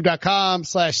to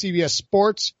youtube.com/CBS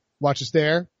Sports. Watch us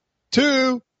there.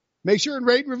 Two, make sure and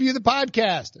rate and review the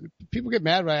podcast. And people get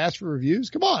mad when I ask for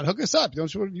reviews. Come on, hook us up. You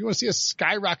want to see us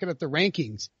skyrocket at the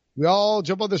rankings. We all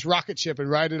jump on this rocket ship and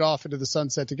ride it off into the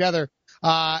sunset together.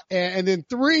 And then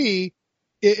three,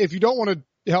 if you don't want to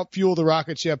help fuel the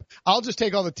rocket ship, I'll just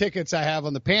take all the tickets I have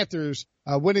on the Panthers,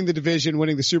 winning the division,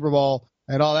 winning the Super Bowl,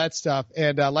 and all that stuff,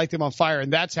 and light them on fire.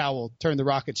 And that's how we'll turn the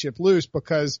rocket ship loose,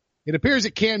 because it appears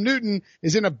that Cam Newton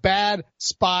is in a bad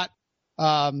spot.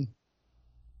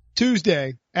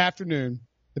 Tuesday afternoon,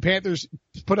 the Panthers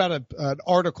put out an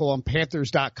article on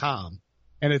Panthers.com,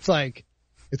 and it's like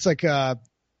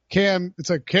Cam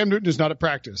Newton is not at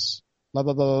practice. Blah,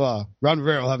 blah, blah, blah, blah. Ron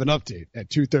Rivera will have an update at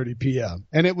 2:30 p.m.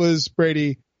 And it was,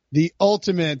 Brady, the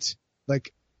ultimate,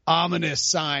 ominous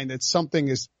sign that something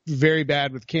is very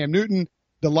bad with Cam Newton.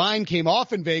 The line came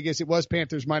off in Vegas. It was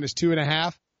Panthers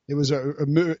 -2.5. It was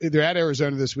they're at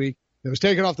Arizona this week. It was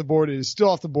taken off the board. It is still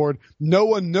off the board. No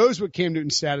one knows what Cam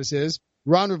Newton's status is.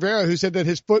 Ron Rivera, who said that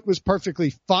his foot was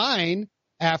perfectly fine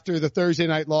after the Thursday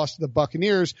night loss to the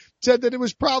Buccaneers, said that it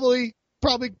was probably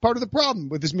part of the problem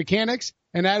with his mechanics,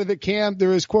 and added that Cam,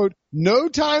 there is, quote, no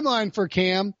timeline for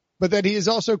Cam, but that he is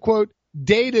also, quote,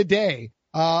 day to day.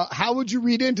 How would you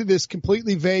read into this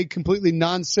completely vague, completely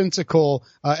nonsensical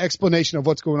explanation of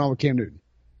what's going on with Cam Newton?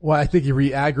 Well, I think he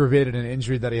re-aggravated an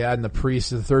injury that he had in the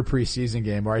third preseason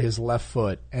game, right? His left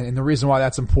foot. And the reason why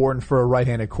that's important for a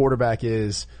right-handed quarterback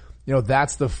is,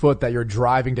 that's the foot that you're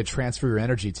driving to transfer your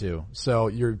energy to. So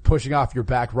you're pushing off your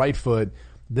back right foot,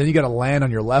 then you got to land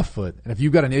on your left foot. And if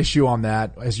you've got an issue on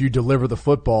that as you deliver the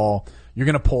football, you're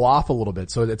going to pull off a little bit.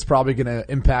 So it's probably going to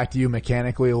impact you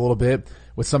mechanically a little bit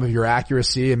with some of your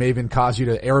accuracy. It may even cause you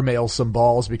to airmail some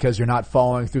balls because you're not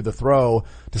following through the throw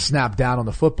to snap down on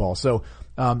the football. So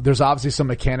there's obviously some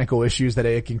mechanical issues that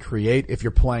it can create if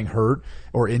you're playing hurt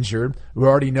or injured. We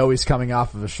already know he's coming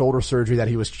off of a shoulder surgery that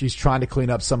he's trying to clean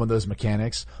up some of those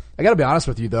mechanics. I got to be honest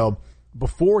with you, though,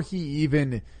 before he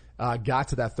even got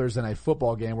to that Thursday night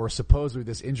football game where supposedly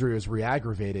this injury was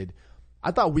re-aggravated, I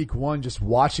thought week one, just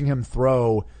watching him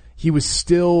throw, he was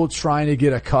still trying to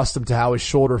get accustomed to how his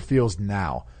shoulder feels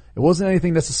now. It wasn't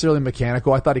anything necessarily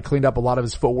mechanical. I thought he cleaned up a lot of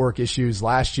his footwork issues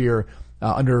last year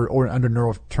under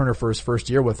Neural Turner for his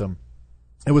first year with him.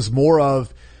 It was more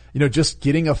of, just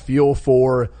getting a feel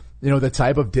for, the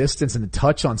type of distance and the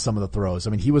touch on some of the throws. I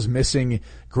mean, he was missing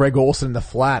Greg Olsen in the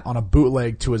flat on a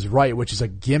bootleg to his right, which is a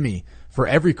gimme for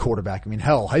every quarterback. I mean,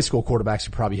 hell, high school quarterbacks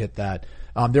could probably hit that.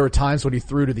 There were times when he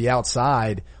threw to the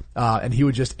outside, and he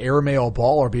would just airmail a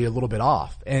ball or be a little bit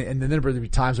off. And then there would be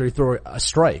times where he'd throw a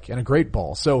strike and a great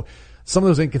ball. So some of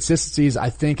those inconsistencies, I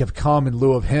think, have come in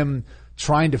lieu of him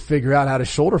trying to figure out how his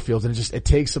shoulder feels. And it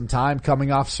takes some time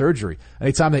coming off surgery.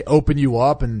 Anytime they open you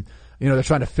up and, they're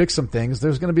trying to fix some things,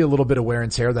 there's going to be a little bit of wear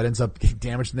and tear that ends up getting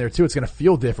damaged in there too. It's going to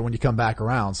feel different when you come back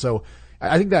around. So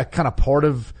I think that kind of part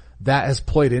of that has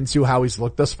played into how he's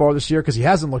looked thus far this year, because he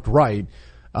hasn't looked right.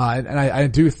 And I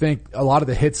do think a lot of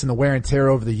the hits and the wear and tear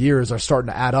over the years are starting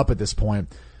to add up at this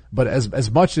point. But as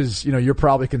much as, you're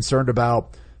probably concerned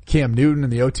about Cam Newton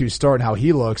and the 0-2 start and how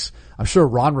he looks, I'm sure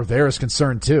Ron Rivera is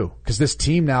concerned too. Cause this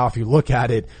team now, if you look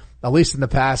at it, at least in the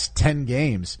past 10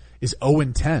 games, is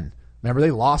 0-10. Remember,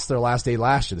 they lost their last 8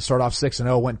 last year. They started off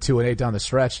 6-0, went 2-8 down the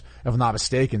stretch, if I'm not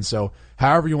mistaken. So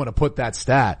however you want to put that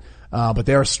stat, but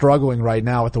they are struggling right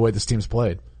now with the way this team's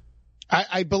played.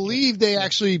 I believe they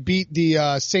actually beat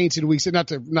the Saints in weeks.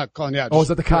 Not calling you out. Oh, is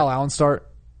that the Kyle Allen start?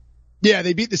 Yeah,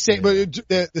 they beat the Saints,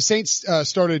 but the Saints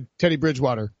started Teddy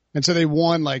Bridgewater. And so they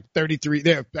won like 33.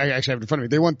 I actually have it in front of me.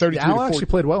 They won 33. Allen actually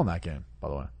played well in that game, by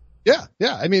the way. Yeah.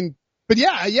 I mean,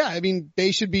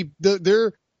 they should be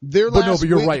their But last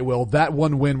you're win. right, Will. That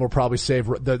one win will probably save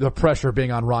the pressure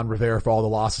being on Ron Rivera for all the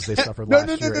losses they suffered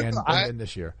last year and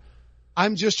this year.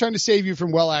 I'm just trying to save you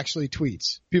from actually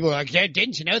tweets. People are like, yeah,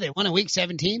 didn't you know they won in week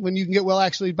 17? When you can get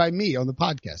actually by me on the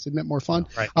podcast. Isn't that more fun?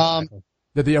 Right. Exactly.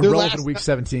 The irrelevant week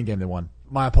 17 game they won.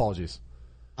 My apologies.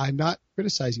 I'm not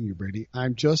criticizing you, Brady.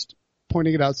 I'm just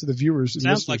pointing it out to the viewers.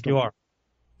 Sounds like you are.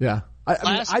 Yeah.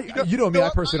 You know me, I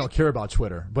personally don't care about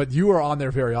Twitter, but you are on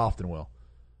there very often, Will.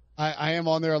 I am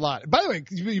on there a lot. By the way,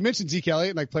 you mentioned Zeke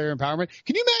Elliott and like player empowerment.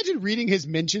 Can you imagine reading his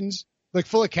mentions like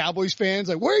full of Cowboys fans?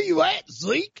 Like, where are you at,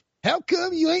 Zeke? How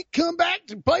come you ain't come back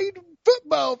to play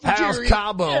football for How's Jerry?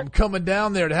 Cabo? I'm coming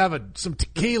down there to have some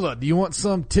tequila. Do you want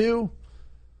some too?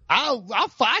 I'll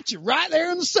fight you right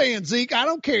there in the sand, Zeke. I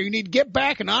don't care. You need to get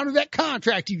back and honor that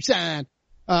contract you signed.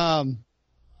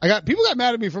 People got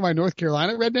mad at me for my North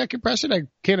Carolina redneck impression. I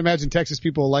can't imagine Texas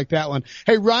people will like that one.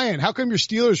 Hey, Ryan, how come your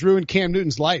Steelers ruined Cam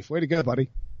Newton's life? Way to go, buddy.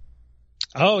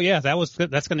 Oh yeah, that's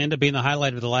going to end up being the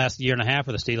highlight of the last year and a half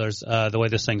for the Steelers, the way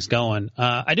this thing's going.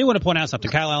 I do want to point out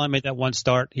something. Kyle Allen made that one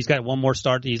start. He's got one more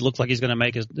start. He looks like he's going to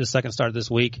make his second start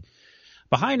this week.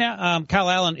 Behind Kyle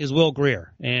Allen is Will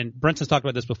Grier, and Brinson's talked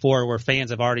about this before, where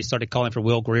fans have already started calling for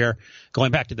Will Grier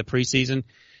going back to the preseason.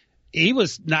 He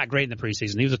was not great in the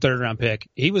preseason. He was a third-round pick.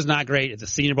 He was not great at the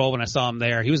Senior Bowl when I saw him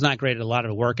there. He was not great at a lot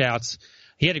of the workouts.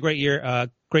 He had a great year,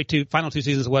 final 2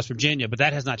 seasons at West Virginia, but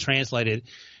that has not translated.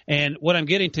 And what I'm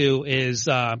getting to is,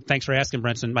 thanks for asking,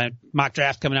 Brinson, my mock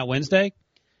draft coming out Wednesday.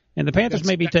 And the Panthers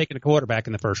may be taking a quarterback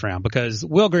in the first round because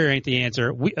Will Grier ain't the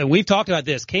answer. We've talked about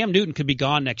this. Cam Newton could be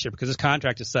gone next year because his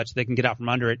contract is such they can get out from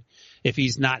under it if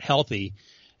he's not healthy.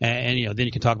 And then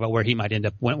you can talk about where he might end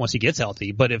up once he gets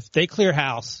healthy. But if they clear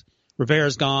house,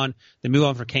 Rivera's gone, they move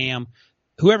on for Cam,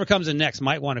 whoever comes in next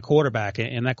might want a quarterback,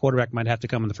 and that quarterback might have to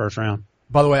come in the first round.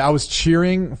 By the way, I was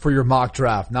cheering for your mock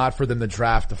draft, not for them to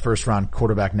draft the first round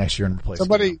quarterback next year and replace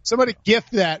him. Somebody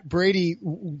gift that Brady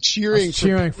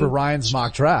cheering for Ryan's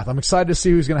mock draft. I'm excited to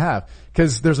see who's going to have,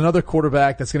 because there's another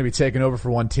quarterback that's going to be taking over for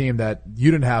one team that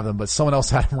you didn't have them, but someone else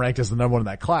had him ranked as the number one in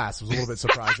that class. It was a little bit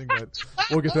surprising, but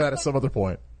we'll get to that at some other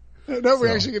point. No,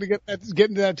 we're actually going to get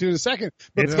into that too in a second.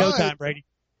 But it's go time, Brady.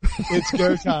 It's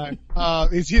go time.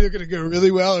 It's either going to go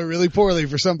really well or really poorly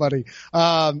for somebody.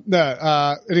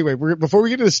 Anyway, before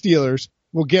we get to the Steelers,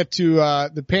 we'll get to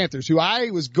the Panthers, who I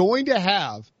was going to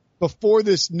have before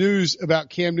this news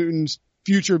about Cam Newton's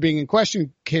future being in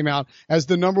question came out as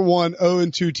the number 1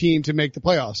 0-2 team to make the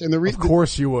playoffs. And of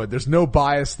course you would. There's no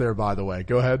bias there, by the way.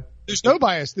 Go ahead. There's no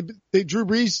bias. Drew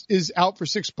Brees is out for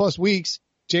 6+ weeks.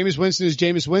 Jameis Winston is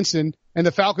Jameis Winston, and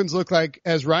the Falcons look like,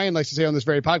 as Ryan likes to say on this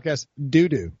very podcast,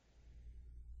 doo-doo.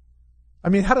 I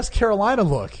mean, how does Carolina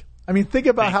look? I mean, think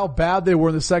about how bad they were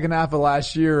in the second half of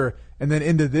last year and then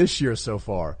into this year so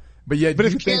far. But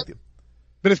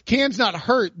if Cam's not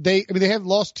hurt, they have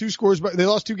lost 2 games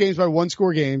by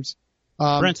 1-score games.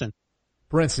 Brinson.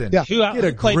 Yeah. Get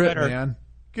a grip, better, man.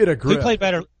 Get a grip. Who played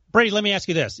better? Brady, let me ask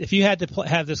you this. If you had to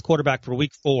have this quarterback for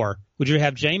week 4, would you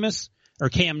have Jameis or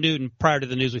Cam Newton prior to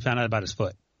the news we found out about his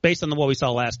foot, based on what we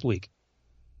saw last week?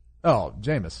 Oh,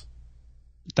 Jameis.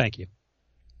 Thank you.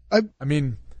 I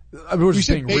mean, we're just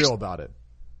being real about it.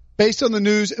 Based on the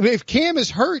news, I mean, if Cam is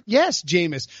hurt, yes,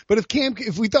 Jameis. But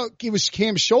if we thought it was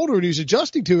Cam's shoulder and he was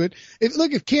adjusting to it,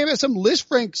 if Cam has some Liz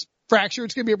fracture,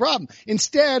 it's going to be a problem.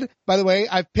 Instead, by the way,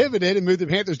 I've pivoted and moved the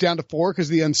Panthers down to 4 because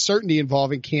of the uncertainty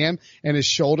involving Cam and his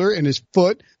shoulder and his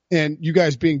foot and you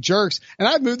guys being jerks. And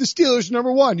I've moved the Steelers to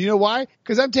number 1. You know why?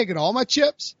 Because I'm taking all my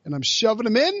chips and I'm shoving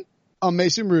them in on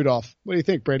Mason Rudolph. What do you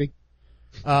think, Brady?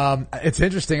 It's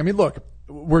interesting. I mean, look,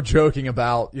 we're joking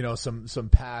about, some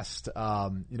past,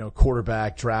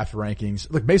 quarterback draft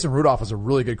rankings. Look, Mason Rudolph was a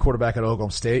really good quarterback at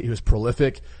Oklahoma State. He was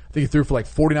prolific. I think he threw for like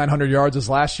 4,900 yards his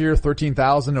last year,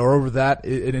 13,000 or over that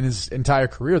in his entire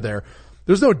career there.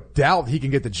 There's no doubt he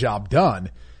can get the job done.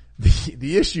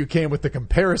 The issue came with the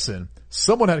comparison.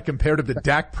 Someone had compared him to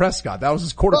Dak Prescott. That was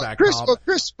his quarterback. Chris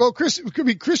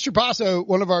Trapasso,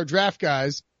 one of our draft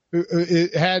guys,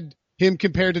 had him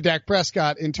compared to Dak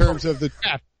Prescott in terms of the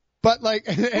draft. But like,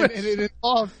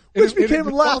 which became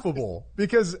laughable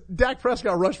because Dak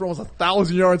Prescott rushed for almost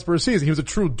 1,000 yards per season. He was a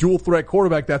true dual threat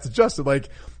quarterback that's adjusted. Like,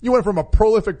 you went from a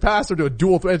prolific passer to a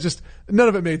dual threat. Just none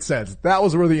of it made sense. That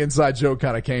was where the inside joke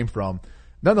kind of came from.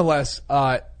 Nonetheless,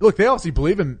 look, they obviously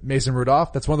believe in Mason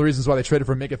Rudolph. That's one of the reasons why they traded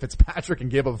for Minka Fitzpatrick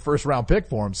and gave up a first round pick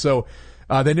for him. So,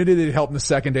 they knew they needed help in the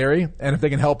secondary. And if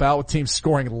they can help out with teams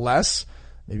scoring less,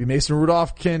 maybe Mason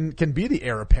Rudolph can be the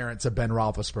heir apparent to Ben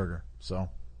Roethlisberger. So.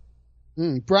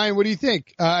 Brian, what do you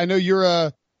think? I know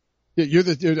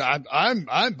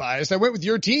I'm biased. I went with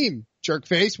your team, jerk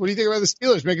face. What do you think about the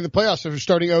Steelers making the playoffs after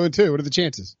starting 0-2? What are the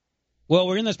chances? Well,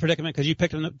 we're in this predicament because you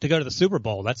picked them to go to the Super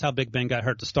Bowl. That's how Big Ben got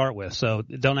hurt to start with. So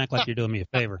don't act like you're doing me a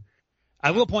favor.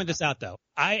 I will point this out, though.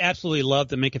 I absolutely love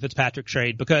the Minka Fitzpatrick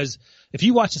trade because if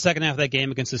you watch the second half of that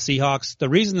game against the Seahawks, the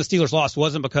reason the Steelers lost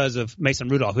wasn't because of Mason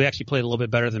Rudolph, who actually played a little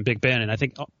bit better than Big Ben. And I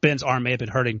think Ben's arm may have been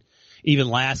hurting even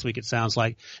last week, it sounds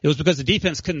like. It was because the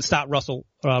defense couldn't stop Russell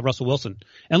Wilson.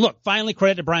 And look, finally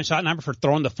credit to Brian Schottenheimer for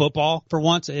throwing the football for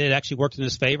once. It actually worked in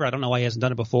his favor. I don't know why he hasn't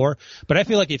done it before. But I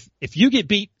feel like if you get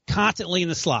beat constantly in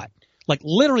the slot, like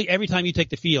literally every time you take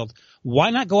the field, why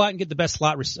not go out and get the best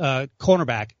slot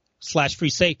cornerback / free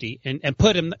safety and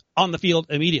put him on the field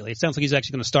immediately? It sounds like he's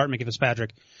actually going to start Minka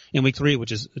Fitzpatrick in week 3,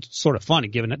 which is sort of funny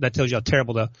given that tells you how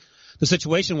terrible the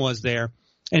situation was there.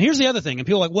 And here's the other thing. And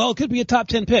people are like, well, it could be a top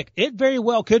 10 pick. It very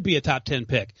well could be a top 10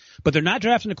 pick. But they're not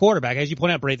drafting a quarterback. As you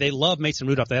point out, Brady, they love Mason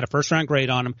Rudolph. They had a first-round grade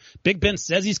on him. Big Ben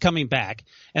says he's coming back.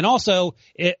 And also,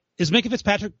 is Minka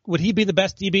Fitzpatrick, would he be the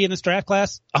best DB in this draft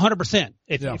class? 100%.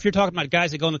 If you're talking about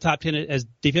guys that go in the top 10 as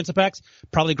defensive backs,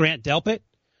 probably Grant Delpit,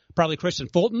 probably Christian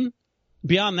Fulton.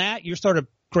 Beyond that, you're sort of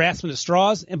grasping at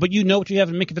straws, but you know what you have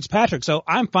in Minka Fitzpatrick. So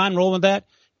I'm fine rolling with that,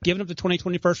 giving up the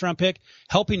 2020 first-round pick,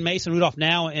 helping Mason Rudolph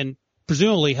now, and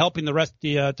presumably helping the rest of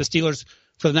the Steelers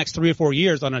for the next 3 or 4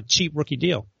 years on a cheap rookie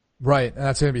deal. Right. And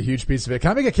that's going to be a huge piece of it.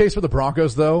 Can I make a case for the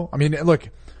Broncos, though? I mean, look,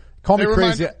 call me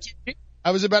crazy.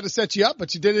 I was about to set you up,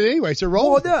 but you did it anyway. So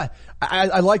roll. Well, yeah.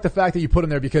 I like the fact that you put him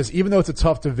there because even though it's a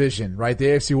tough division, right? The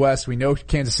AFC West, we know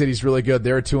Kansas City's really good.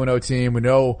 They're a 2-0 team. We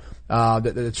know, that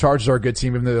the Chargers are a good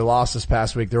team, even though they lost this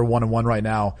past week. They're 1-1 right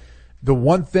now. The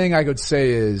one thing I could say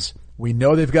is we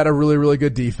know they've got a really, really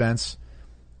good defense.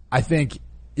 I think,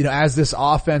 as this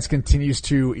offense continues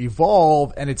to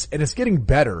evolve and it's getting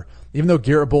better, even though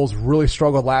Garrett Bowles really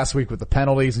struggled last week with the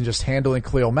penalties and just handling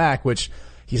Khalil Mack, which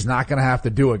he's not going to have to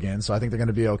do again. So I think they're going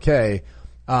to be okay.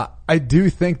 I do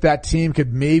think that team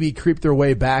could maybe creep their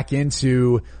way back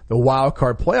into the wild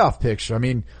card playoff picture. I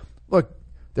mean, look,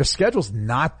 their schedule's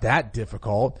not that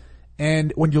difficult.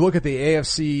 And when you look at the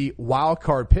AFC wild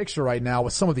card picture right now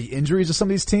with some of the injuries of some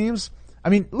of these teams, I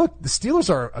mean, look, the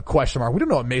Steelers are a question mark. We don't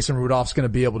know what Mason Rudolph's going to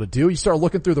be able to do. You start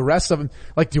looking through the rest of them.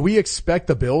 Like, do we expect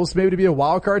the Bills maybe to be a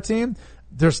wild card team?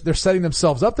 They're setting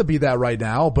themselves up to be that right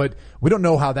now, but we don't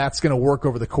know how that's going to work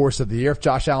over the course of the year if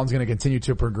Josh Allen's going to continue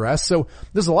to progress. So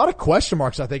there's a lot of question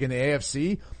marks, I think, in the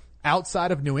AFC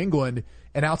outside of New England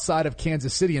and outside of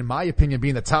Kansas City, in my opinion,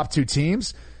 being the top 2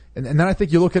 teams. And then I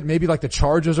think you look at maybe like the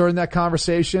Chargers are in that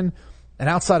conversation. And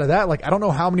outside of that, like, I don't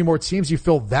know how many more teams you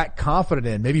feel that confident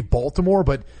in. Maybe Baltimore,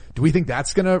 but do we think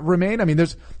that's going to remain? I mean,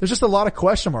 there's just a lot of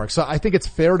question marks. So I think it's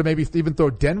fair to maybe even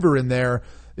throw Denver in there,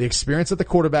 the experience at the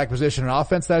quarterback position, an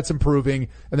offense that's improving,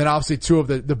 and then obviously 2 of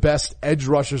the best edge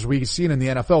rushers we've seen in the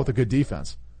NFL with a good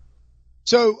defense.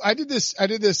 So I did this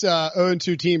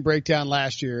 0-2 team breakdown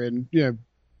last year, and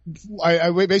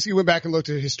I basically went back and looked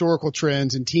at historical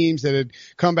trends and teams that had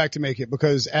come back to make it,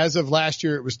 because as of last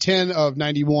year it was 10 of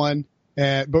 91.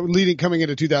 But coming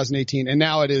into 2018, and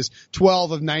now it is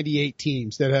 12 of 98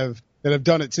 teams that have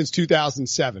done it since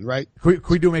 2007, right? Could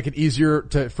we make it easier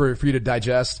for you to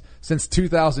digest? Since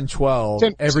 2012,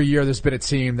 10%. Every year there's been a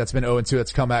team that's been 0-2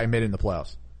 that's come out and made it in the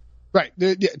playoffs. Right.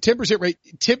 10% rate.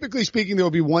 Typically speaking, there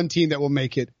will be one team that will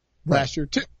make it last year.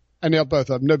 I nailed both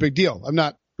of them. No big deal. I'm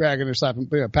not bragging or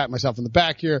patting myself on the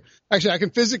back here. Actually, I can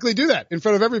physically do that in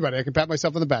front of everybody. I can pat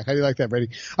myself on the back. How do you like that, Brady?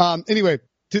 Anyway.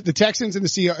 The Texans and the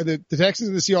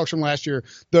Seahawks from last year,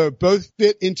 both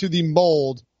fit into the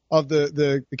mold of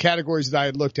the categories that I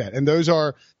had looked at. And those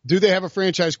are, do they have a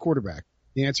franchise quarterback?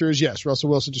 The answer is yes. Russell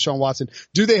Wilson, Deshaun Watson.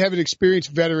 Do they have an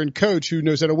experienced veteran coach who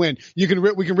knows how to win? We can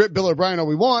rip Bill O'Brien all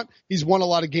we want. He's won a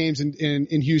lot of games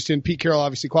in Houston. Pete Carroll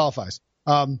obviously qualifies.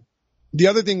 The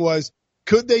other thing was,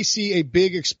 could they see a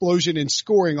big explosion in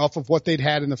scoring off of what they'd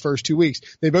had in the first 2 weeks?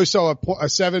 They both saw a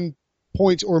 7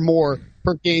 points or more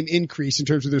per game increase in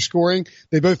terms of their scoring.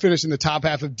 They both finished in the top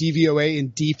half of DVOA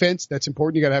in defense. That's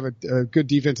important. You got to have a good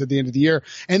defense at the end of the year.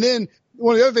 And then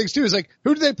one of the other things too is like,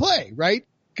 who do they play, right?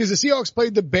 Because the Seahawks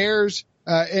played the Bears,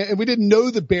 and we didn't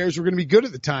know the Bears were going to be good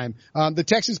at the time. The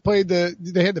Texans played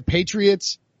they had the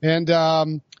Patriots, and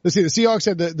let's see, the Seahawks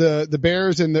had the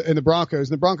Bears and the Broncos.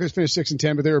 And the Broncos finished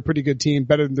 6-10, but they were a pretty good team,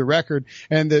 better than the record.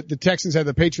 And the Texans had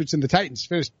the Patriots and the Titans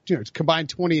finished,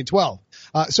 combined 20-12.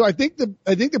 So I think in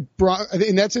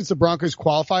that sense, the Broncos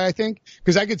qualify, I think,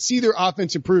 because I could see their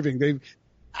offense improving.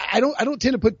 I don't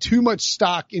tend to put too much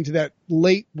stock into that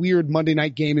late weird Monday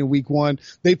night game in week 1.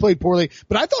 They played poorly,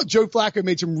 but I thought Joe Flacco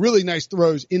made some really nice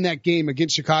throws in that game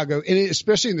against Chicago, and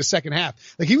especially in the second half.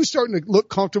 Like, he was starting to look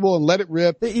comfortable and let it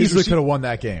rip. They easily could have won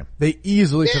that game. They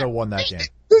easily could have won that game.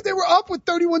 Dude, they were up with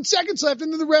 31 seconds left,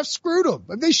 and then the refs screwed them.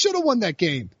 They should have won that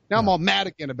game. Now I'm all mad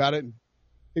again about it and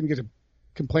didn't get to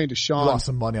complain to Sean. You lost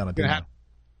some money on it.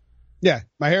 Yeah,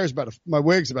 my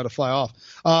wig's about to fly off.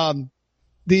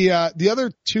 The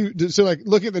other two, so like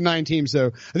looking at the 9 teams though,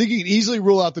 I think you can easily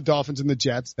rule out the Dolphins and the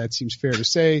Jets. That seems fair to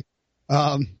say.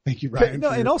 Thank you, Ryan.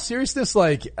 No, in all seriousness,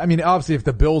 obviously if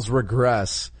the Bills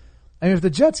regress, if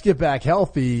the Jets get back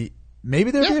healthy,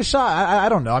 maybe there'd be a shot. I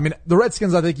don't know. The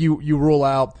Redskins, I think you rule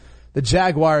out. The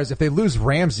Jaguars, if they lose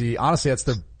Ramsey, honestly, that's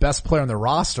their best player on their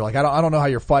roster. I don't know how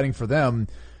you're fighting for them.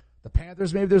 The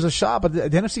Panthers, maybe there's a shot, but the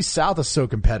NFC South is so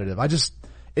competitive.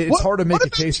 It's hard to make a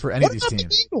case for any of these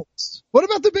teams. What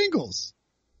about the Bengals?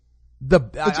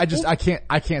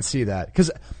 I can't see that.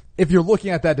 Because if you're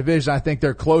looking at that division, I think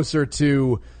they're closer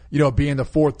to, being the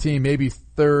 4th team, maybe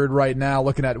 3rd right now,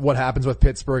 looking at what happens with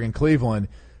Pittsburgh and Cleveland.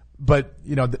 But,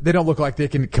 they don't look like they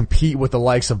can compete with the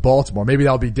likes of Baltimore. Maybe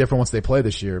that'll be different once they play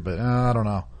this year, but I don't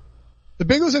know. The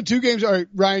Bengals have 2 games. All right,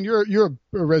 Ryan, you're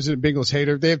a resident Bengals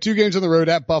hater. They have 2 games on the road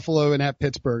at Buffalo and at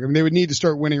Pittsburgh. They would need to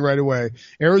start winning right away.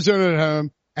 Arizona at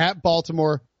home, at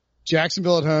Baltimore,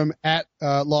 Jacksonville at home, at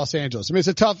Los Angeles. It's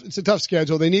a tough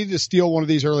schedule. They needed to steal one of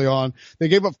these early on. They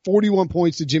gave up 41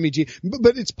 points to Jimmy G,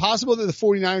 but it's possible that the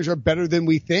 49ers are better than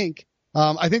we think.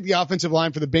 I think the offensive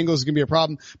line for the Bengals is going to be a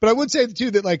problem. But I would say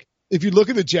too that if you look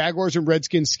at the Jaguars and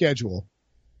Redskins schedule,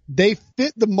 they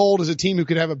fit the mold as a team who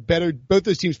could have both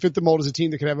those teams fit the mold as a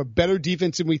team that could have a better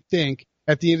defense than we think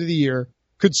at the end of the year,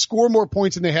 could score more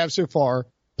points than they have so far,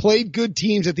 played good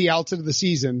teams at the outset of the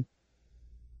season.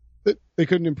 But they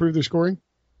couldn't improve their scoring?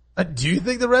 Do you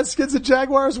think the Redskins and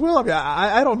Jaguars will?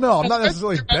 I don't know. I'm not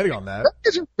necessarily betting on that.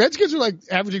 Redskins are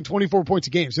averaging 24 points a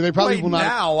game, so they probably will not.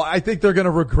 Now, I think they're going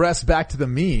to regress back to the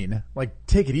mean.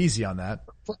 Take it easy on that.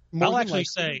 I'll actually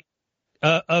say,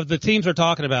 of the teams we're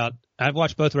talking about, I've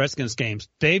watched both Redskins games.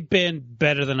 They've been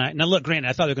better than now look, granted,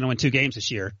 I thought they were going to win 2 games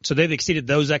this year, so they've exceeded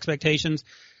those expectations.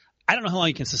 I don't know how long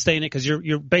you can sustain it because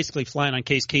you're basically flying on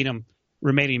Case Keenum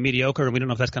remaining mediocre, and we don't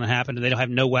know if that's going to happen. And they don't have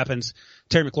no weapons.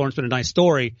 Terry McLaurin's been a nice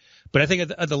story, but I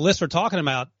think of the list we're talking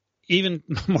about, even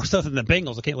more so than the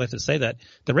Bengals, I can't wait to say that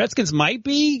the Redskins might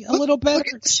be a little better.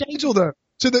 Look at the schedule though.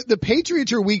 So the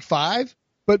Patriots are week 5,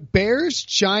 but Bears,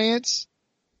 Giants,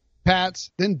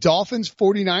 Pats, then Dolphins,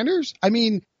 49ers.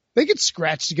 They could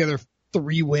scratch together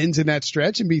 3 wins in that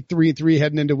stretch and be 3-3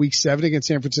 heading into week 7 against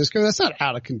San Francisco. That's not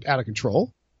out of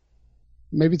control.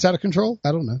 Maybe it's out of control.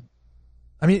 I don't know.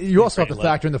 You also have to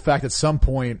factor in the fact that at some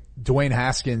point Dwayne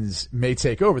Haskins may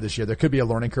take over this year. There could be a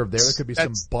learning curve there. There could be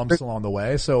some bumps along the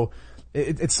way. So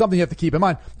it's something you have to keep in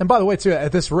mind. And by the way, too,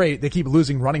 at this rate, they keep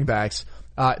losing running backs.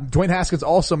 Dwayne Haskins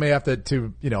also may have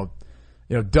to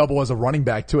double as a running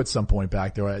back too at some point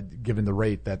back there, given the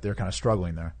rate that they're kind of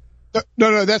struggling there.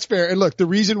 No, that's fair. And look, the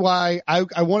reason why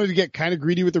I wanted to get kind of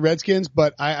greedy with the Redskins,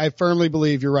 but I firmly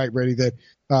believe you're right, Brady, that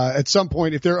at some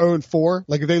point, if they're 0-4,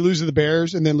 if they lose to the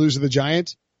Bears and then lose to the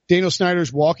Giants, Daniel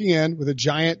Snyder's walking in with a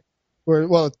giant, a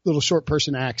little short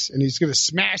person axe, and he's going to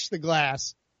smash the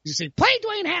glass. He's going to say,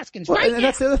 play Dwayne Haskins right now. And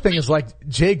that's the other thing is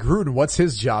Jay Gruden, what's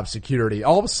his job security?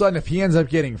 All of a sudden, if he ends up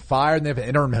getting fired and they have an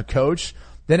interim coach,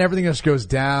 then everything just goes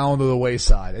down to the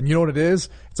wayside. And you know what it is?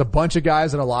 It's a bunch of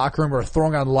guys in a locker room who are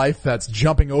throwing on life vets,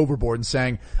 jumping overboard and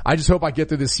saying, I just hope I get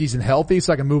through this season healthy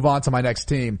so I can move on to my next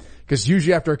team. Because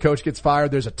usually after a coach gets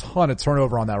fired, there's a ton of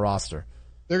turnover on that roster.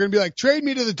 They're going to be like, trade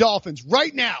me to the Dolphins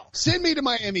right now. Send me to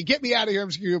Miami. Get me out of here. I'm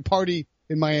just going to go party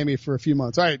in Miami for a few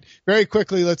months. All right. Very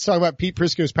quickly, let's talk about Pete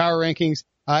Prisco's power rankings.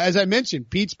 As I mentioned,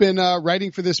 Pete's been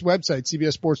writing for this website,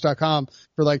 CBSSports.com,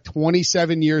 for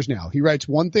 27 years now. He writes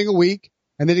one thing a week.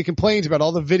 And then he complains about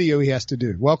all the video he has to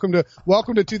do. Welcome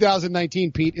to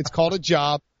 2019, Pete. It's called a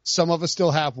job. Some of us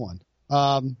still have one.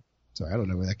 Sorry, I don't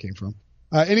know where that came from.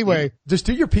 Anyway. Just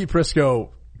do your Pete Prisco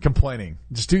complaining.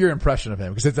 Just do your impression of him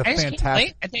because it's a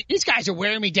fantastic. These guys are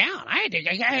wearing me down.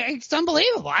 It's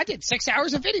unbelievable. I did 6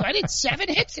 hours of video. I did 7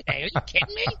 hits today. Are you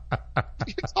kidding me?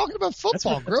 You're talking about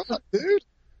football, grow up, dude.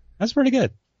 That's pretty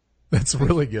good. That's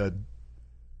really good.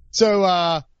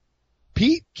 So,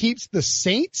 Pete keeps the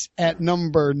Saints at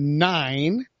number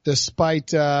 9,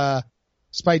 despite having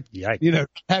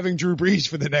Drew Brees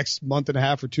for the next month and a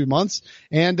half or 2 months,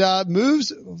 and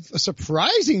moves a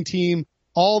surprising team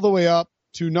all the way up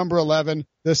to number 11,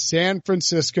 the San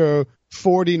Francisco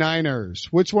 49ers.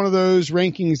 Which one of those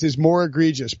rankings is more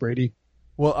egregious, Brady?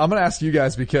 Well, I'm going to ask you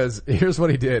guys because here's what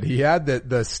he did. He had the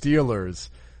Steelers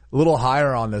a little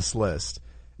higher on this list.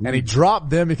 And he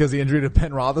dropped them because of the injury to Ben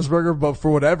Roethlisberger, but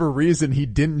for whatever reason, he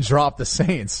didn't drop the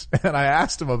Saints. And I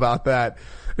asked him about that.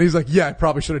 And he's like, yeah, I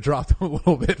probably should have dropped them a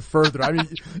little bit further. I mean,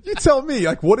 you tell me,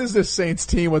 like, what is this Saints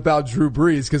team without Drew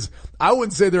Brees? Because I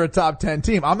wouldn't say they're a top 10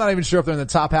 team. I'm not even sure if they're in the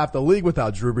top half of the league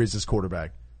without Drew Brees as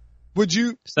quarterback. Would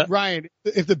you, Ryan,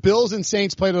 if the Bills and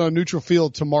Saints played on a neutral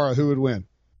field tomorrow, who would win?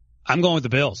 I'm going with the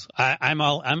Bills.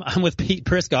 I'm with Pete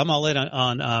Prisco. I'm all in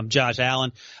on Josh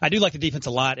Allen. I do like the defense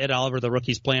a lot. Ed Oliver, the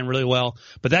rookie's playing really well,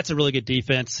 but that's a really good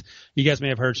defense. You guys may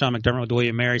have heard Sean McDermott with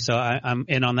William Mary, so I'm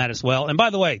in on that as well. And by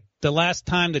the way, the last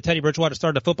time that Teddy Bridgewater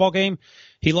started a football game,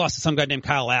 he lost to some guy named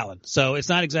Kyle Allen. So it's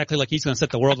not exactly like he's going to set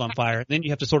the world on fire. Then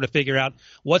you have to sort of figure out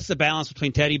what's the balance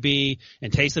between Teddy B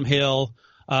and Taysom Hill.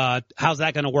 How's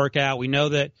that going to work out? We know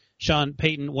that Sean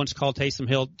Payton once called Taysom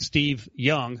Hill Steve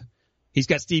Young. He's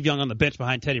got Steve Young on the bench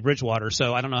behind Teddy Bridgewater,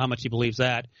 so I don't know how much he believes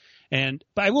that. But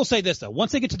I will say this, though.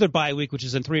 Once they get to their bye week, which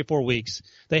is in 3 or 4 weeks,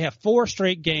 they have 4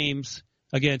 straight games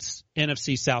against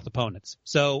NFC South opponents.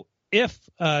 So if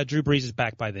Drew Brees is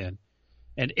back by then,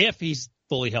 and if he's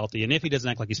fully healthy, and if he doesn't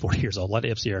act like he's 40 years old, a lot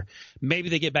of ifs here, maybe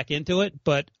they get back into it.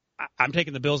 But I'm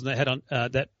taking the Bills in the head on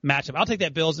that matchup. I'll take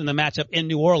that Bills in the matchup in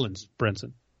New Orleans,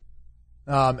 Brinson.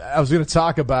 I was going to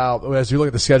talk about, as you look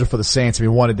at the schedule for the Saints, I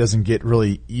mean, one, it doesn't get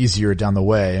really easier down the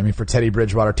way. I mean, for Teddy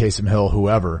Bridgewater, Taysom Hill,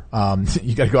 whoever,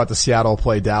 you got to go out to Seattle,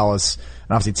 play Dallas, and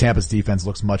obviously Tampa's defense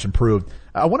looks much improved.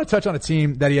 I want to touch on a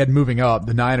team that he had moving up,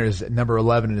 the Niners at number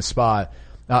 11 in his spot.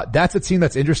 That's a team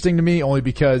that's interesting to me only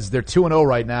because they're 2-0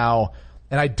 right now,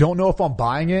 and I don't know if I'm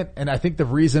buying it. And I think the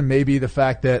reason may be the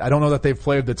fact that I don't know that they've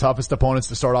played the toughest opponents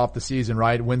to start off the season,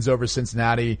 right? Wins over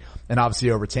Cincinnati and obviously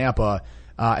over Tampa.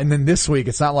 And then this week,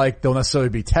 it's not like they'll necessarily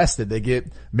be tested. They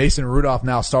get Mason Rudolph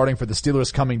now starting for the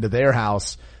Steelers coming to their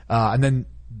house, and then,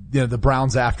 the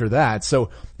Browns after that. So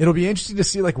it'll be interesting to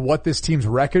see, like, what this team's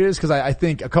record is, because I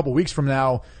think a couple weeks from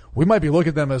now, we might be looking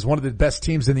at them as one of the best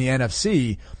teams in the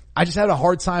NFC. I just had a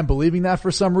hard time believing that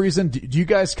for some reason. Do you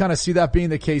guys kind of see that being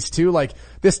the case too? Like,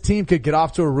 this team could get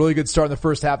off to a really good start in the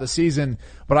first half of the season,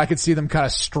 but I could see them kind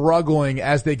of struggling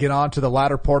as they get on to the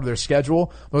latter part of their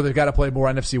schedule, where they've got to play more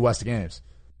NFC West games.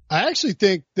 I actually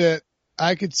think that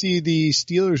I could see the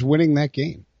Steelers winning that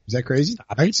game. Is that crazy?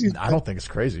 I don't think it's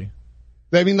crazy.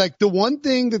 I mean, like, the one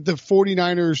thing that the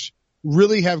 49ers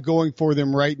really have going for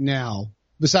them right now,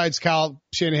 besides Kyle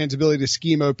Shanahan's ability to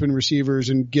scheme open receivers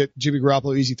and get Jimmy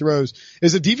Garoppolo easy throws,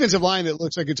 is a defensive line that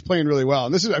looks like it's playing really well.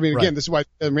 And this is, this is why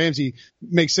Ramsey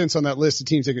makes sense on that list of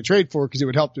teams they could trade for, because it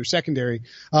would help their secondary.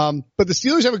 But the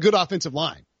Steelers have a good offensive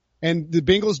line. And the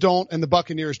Bengals don't, and the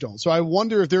Buccaneers don't. So I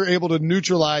wonder if they're able to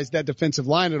neutralize that defensive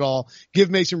line at all,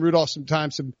 give Mason Rudolph some time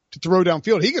to throw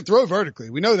downfield. He can throw vertically.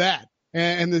 We know that.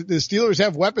 And the Steelers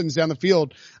have weapons down the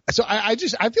field. So I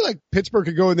feel like Pittsburgh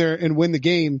could go in there and win the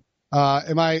game. You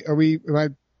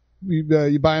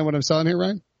buying what I'm selling here,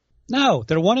 Ryan? No,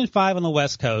 they're 1-5 on the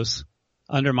West Coast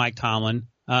under Mike Tomlin.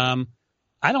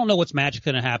 I don't know what's magic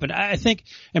going to happen. I think,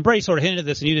 and Brady sort of hinted at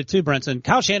this, and you did too, Brinson,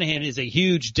 Kyle Shanahan is a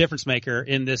huge difference maker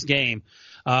in this game.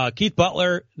 Keith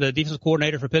Butler, the defensive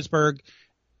coordinator for Pittsburgh,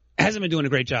 hasn't been doing a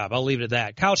great job. I'll leave it at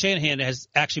that. Kyle Shanahan has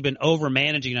actually been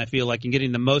over-managing, I feel like, and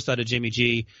getting the most out of Jimmy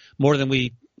G, more than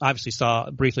we obviously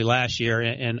saw briefly last year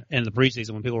and the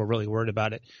preseason when people were really worried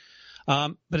about it.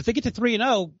 But if they get to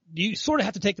 3-0, you sort of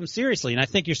have to take them seriously. And I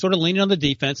think you're sort of leaning on the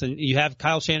defense, and you have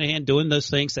Kyle Shanahan doing those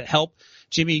things that help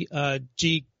Jimmy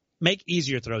G make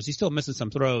easier throws. He's still missing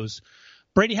some throws.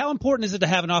 Brady, how important is it to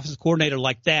have an offensive coordinator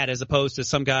like that as opposed to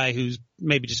some guy who's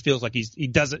maybe just feels like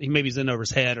maybe he's in over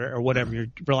his head or whatever? You're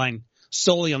relying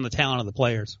solely on the talent of the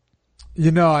players.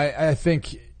 I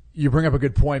think you bring up a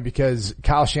good point, because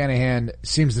Kyle Shanahan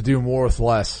seems to do more with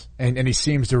less, and he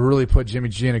seems to really put Jimmy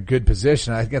G in a good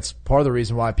position. I think that's part of the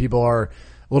reason why people are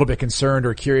little bit concerned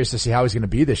or curious to see how he's going to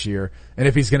be this year and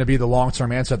if he's going to be the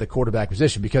long-term answer at the quarterback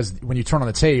position. Because when you turn on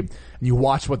the tape and you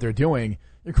watch what they're doing,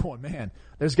 you're going, man,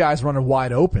 there's guys running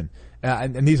wide open.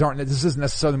 And this isn't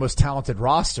necessarily the most talented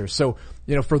roster. So,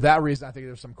 for that reason, I think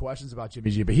there's some questions about Jimmy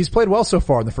G, but he's played well so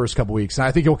far in the first couple weeks. And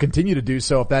I think he'll continue to do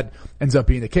so if that ends up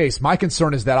being the case. My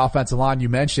concern is that offensive line you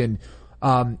mentioned,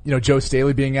 Joe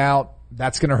Staley being out,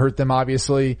 that's going to hurt them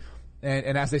obviously.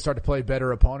 And as they start to play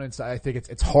better opponents, I think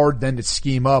it's hard then to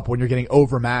scheme up when you're getting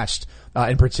overmatched,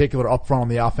 in particular up front on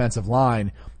the offensive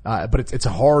line. But it's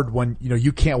hard when,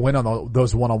 you can't win on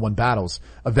those one-on-one battles.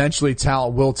 Eventually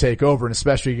talent will take over, and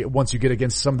especially once you get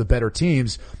against some of the better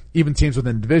teams, even teams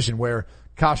within the division where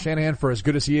Kyle Shanahan, for as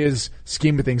good as he is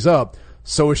scheming things up,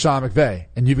 so is Sean McVay,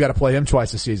 and you've got to play him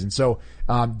twice this season. So,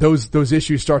 those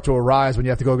issues start to arise when you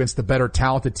have to go against the better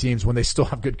talented teams when they still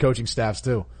have good coaching staffs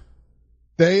too.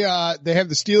 They have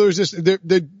the Steelers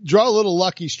they draw a little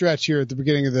lucky stretch here at the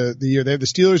beginning of the year. They have the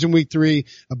Steelers in week 3,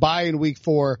 a bye in week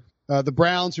 4. The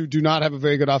Browns, who do not have a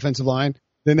very good offensive line.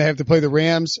 Then they have to play the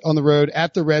Rams on the road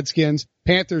at the Redskins,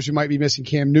 Panthers, who might be missing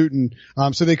Cam Newton.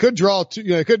 So they could draw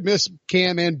they could miss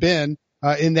Cam and Ben,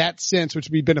 in that sense, which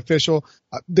would be beneficial.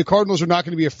 The Cardinals are not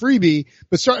going to be a freebie,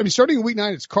 but starting in week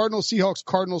 9, it's Cardinals, Seahawks,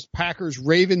 Cardinals, Packers,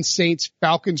 Ravens, Saints,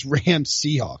 Falcons, Rams,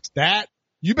 Seahawks.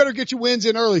 You better get your wins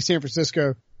in early, San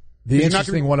Francisco. The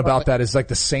interesting one about that is like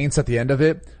the Saints at the end of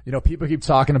it. People keep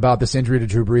talking about this injury to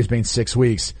Drew Brees being 6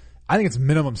 weeks. I think it's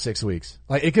minimum 6 weeks.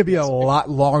 Like, it could be a lot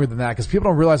longer than that because people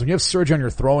don't realize when you have surgery on your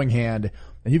throwing hand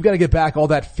and you've got to get back all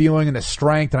that feeling and the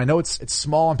strength. And I know it's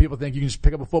small and people think you can just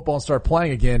pick up a football and start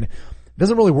playing again. It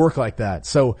doesn't really work like that.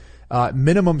 So,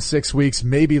 minimum 6 weeks,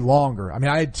 maybe longer. I mean,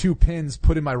 I had 2 pins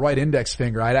put in my right index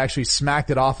finger. I'd actually smacked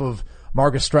it off of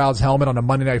Marcus Stroud's helmet on a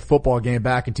Monday Night Football game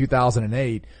back in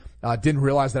 2008. Didn't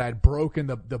realize that I had broken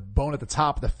the bone at the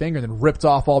top of the finger and then ripped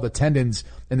off all the tendons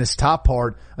in this top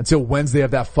part until Wednesday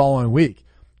of that following week.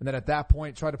 And then at that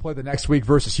point, tried to play the next week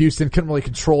versus Houston. Couldn't really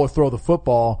control or throw the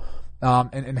football,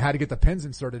 and had to get the pins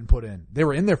inserted and put in. They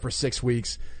were in there for 6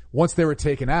 weeks. Once they were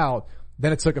taken out,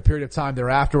 then it took a period of time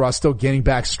thereafter where I was still gaining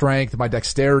back strength, my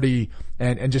dexterity,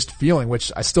 and just feeling,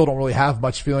 which I still don't really have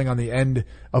much feeling on the end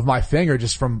of my finger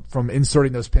just from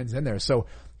inserting those pins in there. So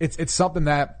it's something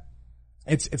that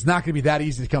it's not going to be that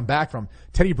easy to come back from.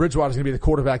 Teddy Bridgewater is going to be the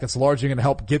quarterback that's largely going to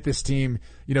help get this team,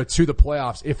 to the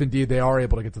playoffs if indeed they are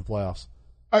able to get to the playoffs.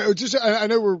 I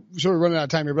know we're sort of running out of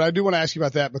time here, but I do want to ask you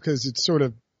about that because it's sort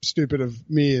of stupid of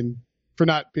me and for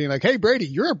not being like, hey, Brady,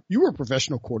 you were a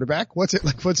professional quarterback. What's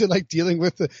it like dealing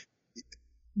with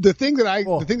the thing that I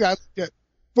was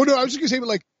just going to say, but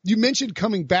like you mentioned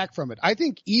coming back from it. I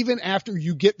think even after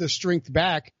you get the strength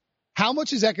back, how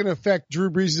much is that going to affect Drew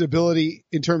Brees' ability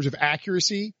in terms of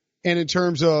accuracy and in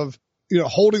terms of,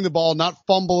 holding the ball, not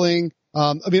fumbling?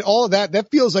 All of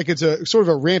that feels like it's a sort of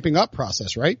a ramping up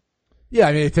process, right? Yeah,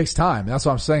 it takes time. That's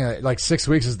what I'm saying. Like 6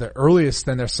 weeks is the earliest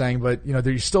then they're saying, but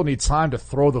you still need time to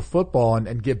throw the football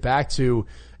and get back to,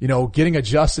 getting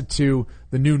adjusted to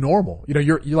the new normal.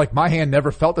 You're like, my hand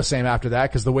never felt the same after that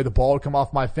because the way the ball would come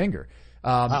off my finger.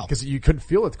 Because you couldn't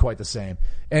feel it quite the same.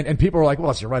 And people are like,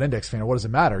 well, it's your right index finger. What does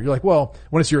it matter? You're like, well,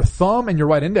 when it's your thumb and your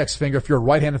right index finger, if you're a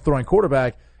right-handed throwing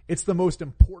quarterback, it's the most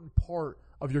important part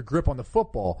of your grip on the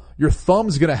football. Your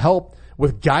thumb's going to help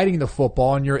with guiding the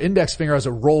football, and your index finger, as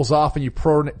it rolls off and you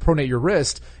pronate your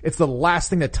wrist, it's the last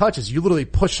thing that touches. You literally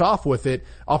push off with it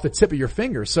off the tip of your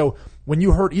finger. So when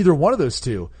you hurt either one of those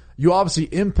two, you obviously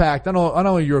impact not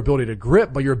only your ability to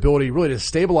grip, but your ability really to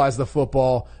stabilize the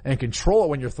football and control it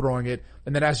when you're throwing it.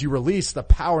 And then as you release, the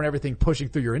power and everything pushing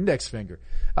through your index finger.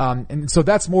 And so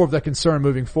that's more of the concern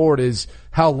moving forward is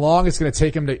how long it's going to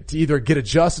take him to either get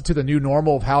adjusted to the new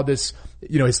normal of how this,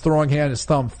 his throwing hand and his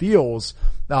thumb feels,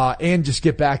 and just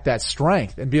get back that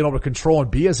strength and being able to control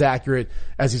and be as accurate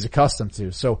as he's accustomed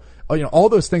to. So, all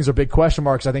those things are big question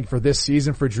marks, I think, for this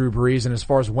season for Drew Brees and as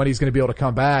far as when he's going to be able to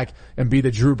come back and be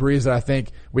the Drew Brees that I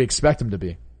think we expect him to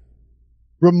be.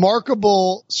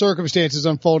 Remarkable circumstances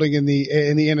unfolding in the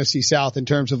NFC South in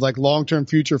terms of like long-term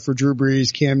future for Drew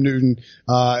Brees, Cam Newton.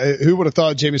 Who would have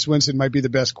thought Jameis Winston might be the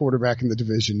best quarterback in the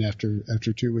division after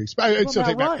 2 weeks? But I'd still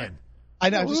take back.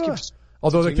 I know.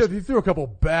 Although he threw a couple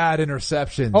bad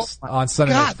interceptions on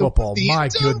Sunday Night Football. My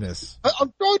goodness.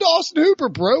 I'm throwing to Austin Hooper,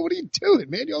 bro. What are you doing,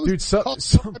 man? Dude,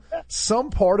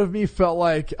 some part of me felt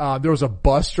like there was a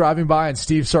bus driving by and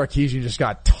Steve Sarkisian just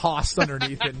got tossed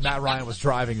underneath it and Matt Ryan was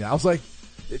driving that. I was like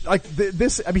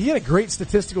this, he had a great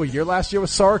statistical year last year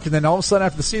with Sark, and then all of a sudden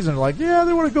after the season, they're like, yeah,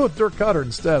 they want to go with Dirk Cutter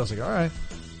instead. I was like, all right.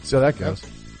 See how that goes.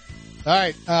 All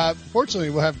right. Fortunately,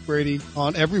 we'll have Brady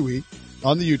on every week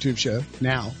on the YouTube show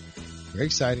now. Very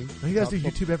exciting. You guys do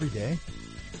YouTube every day?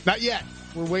 Not yet.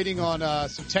 We're waiting on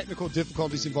some technical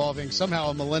difficulties involving somehow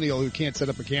a millennial who can't set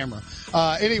up a camera.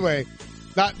 Anyway,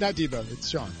 not Debo. It's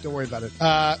Sean. Don't worry about it.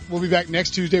 We'll be back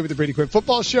next Tuesday with the Brady Quinn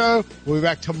Football Show. We'll be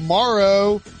back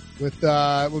tomorrow with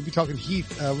we'll be talking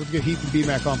Heath. We'll get Heath and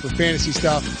BMAC on for fantasy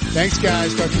stuff. Thanks,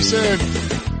 guys. Talk to you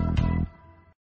soon.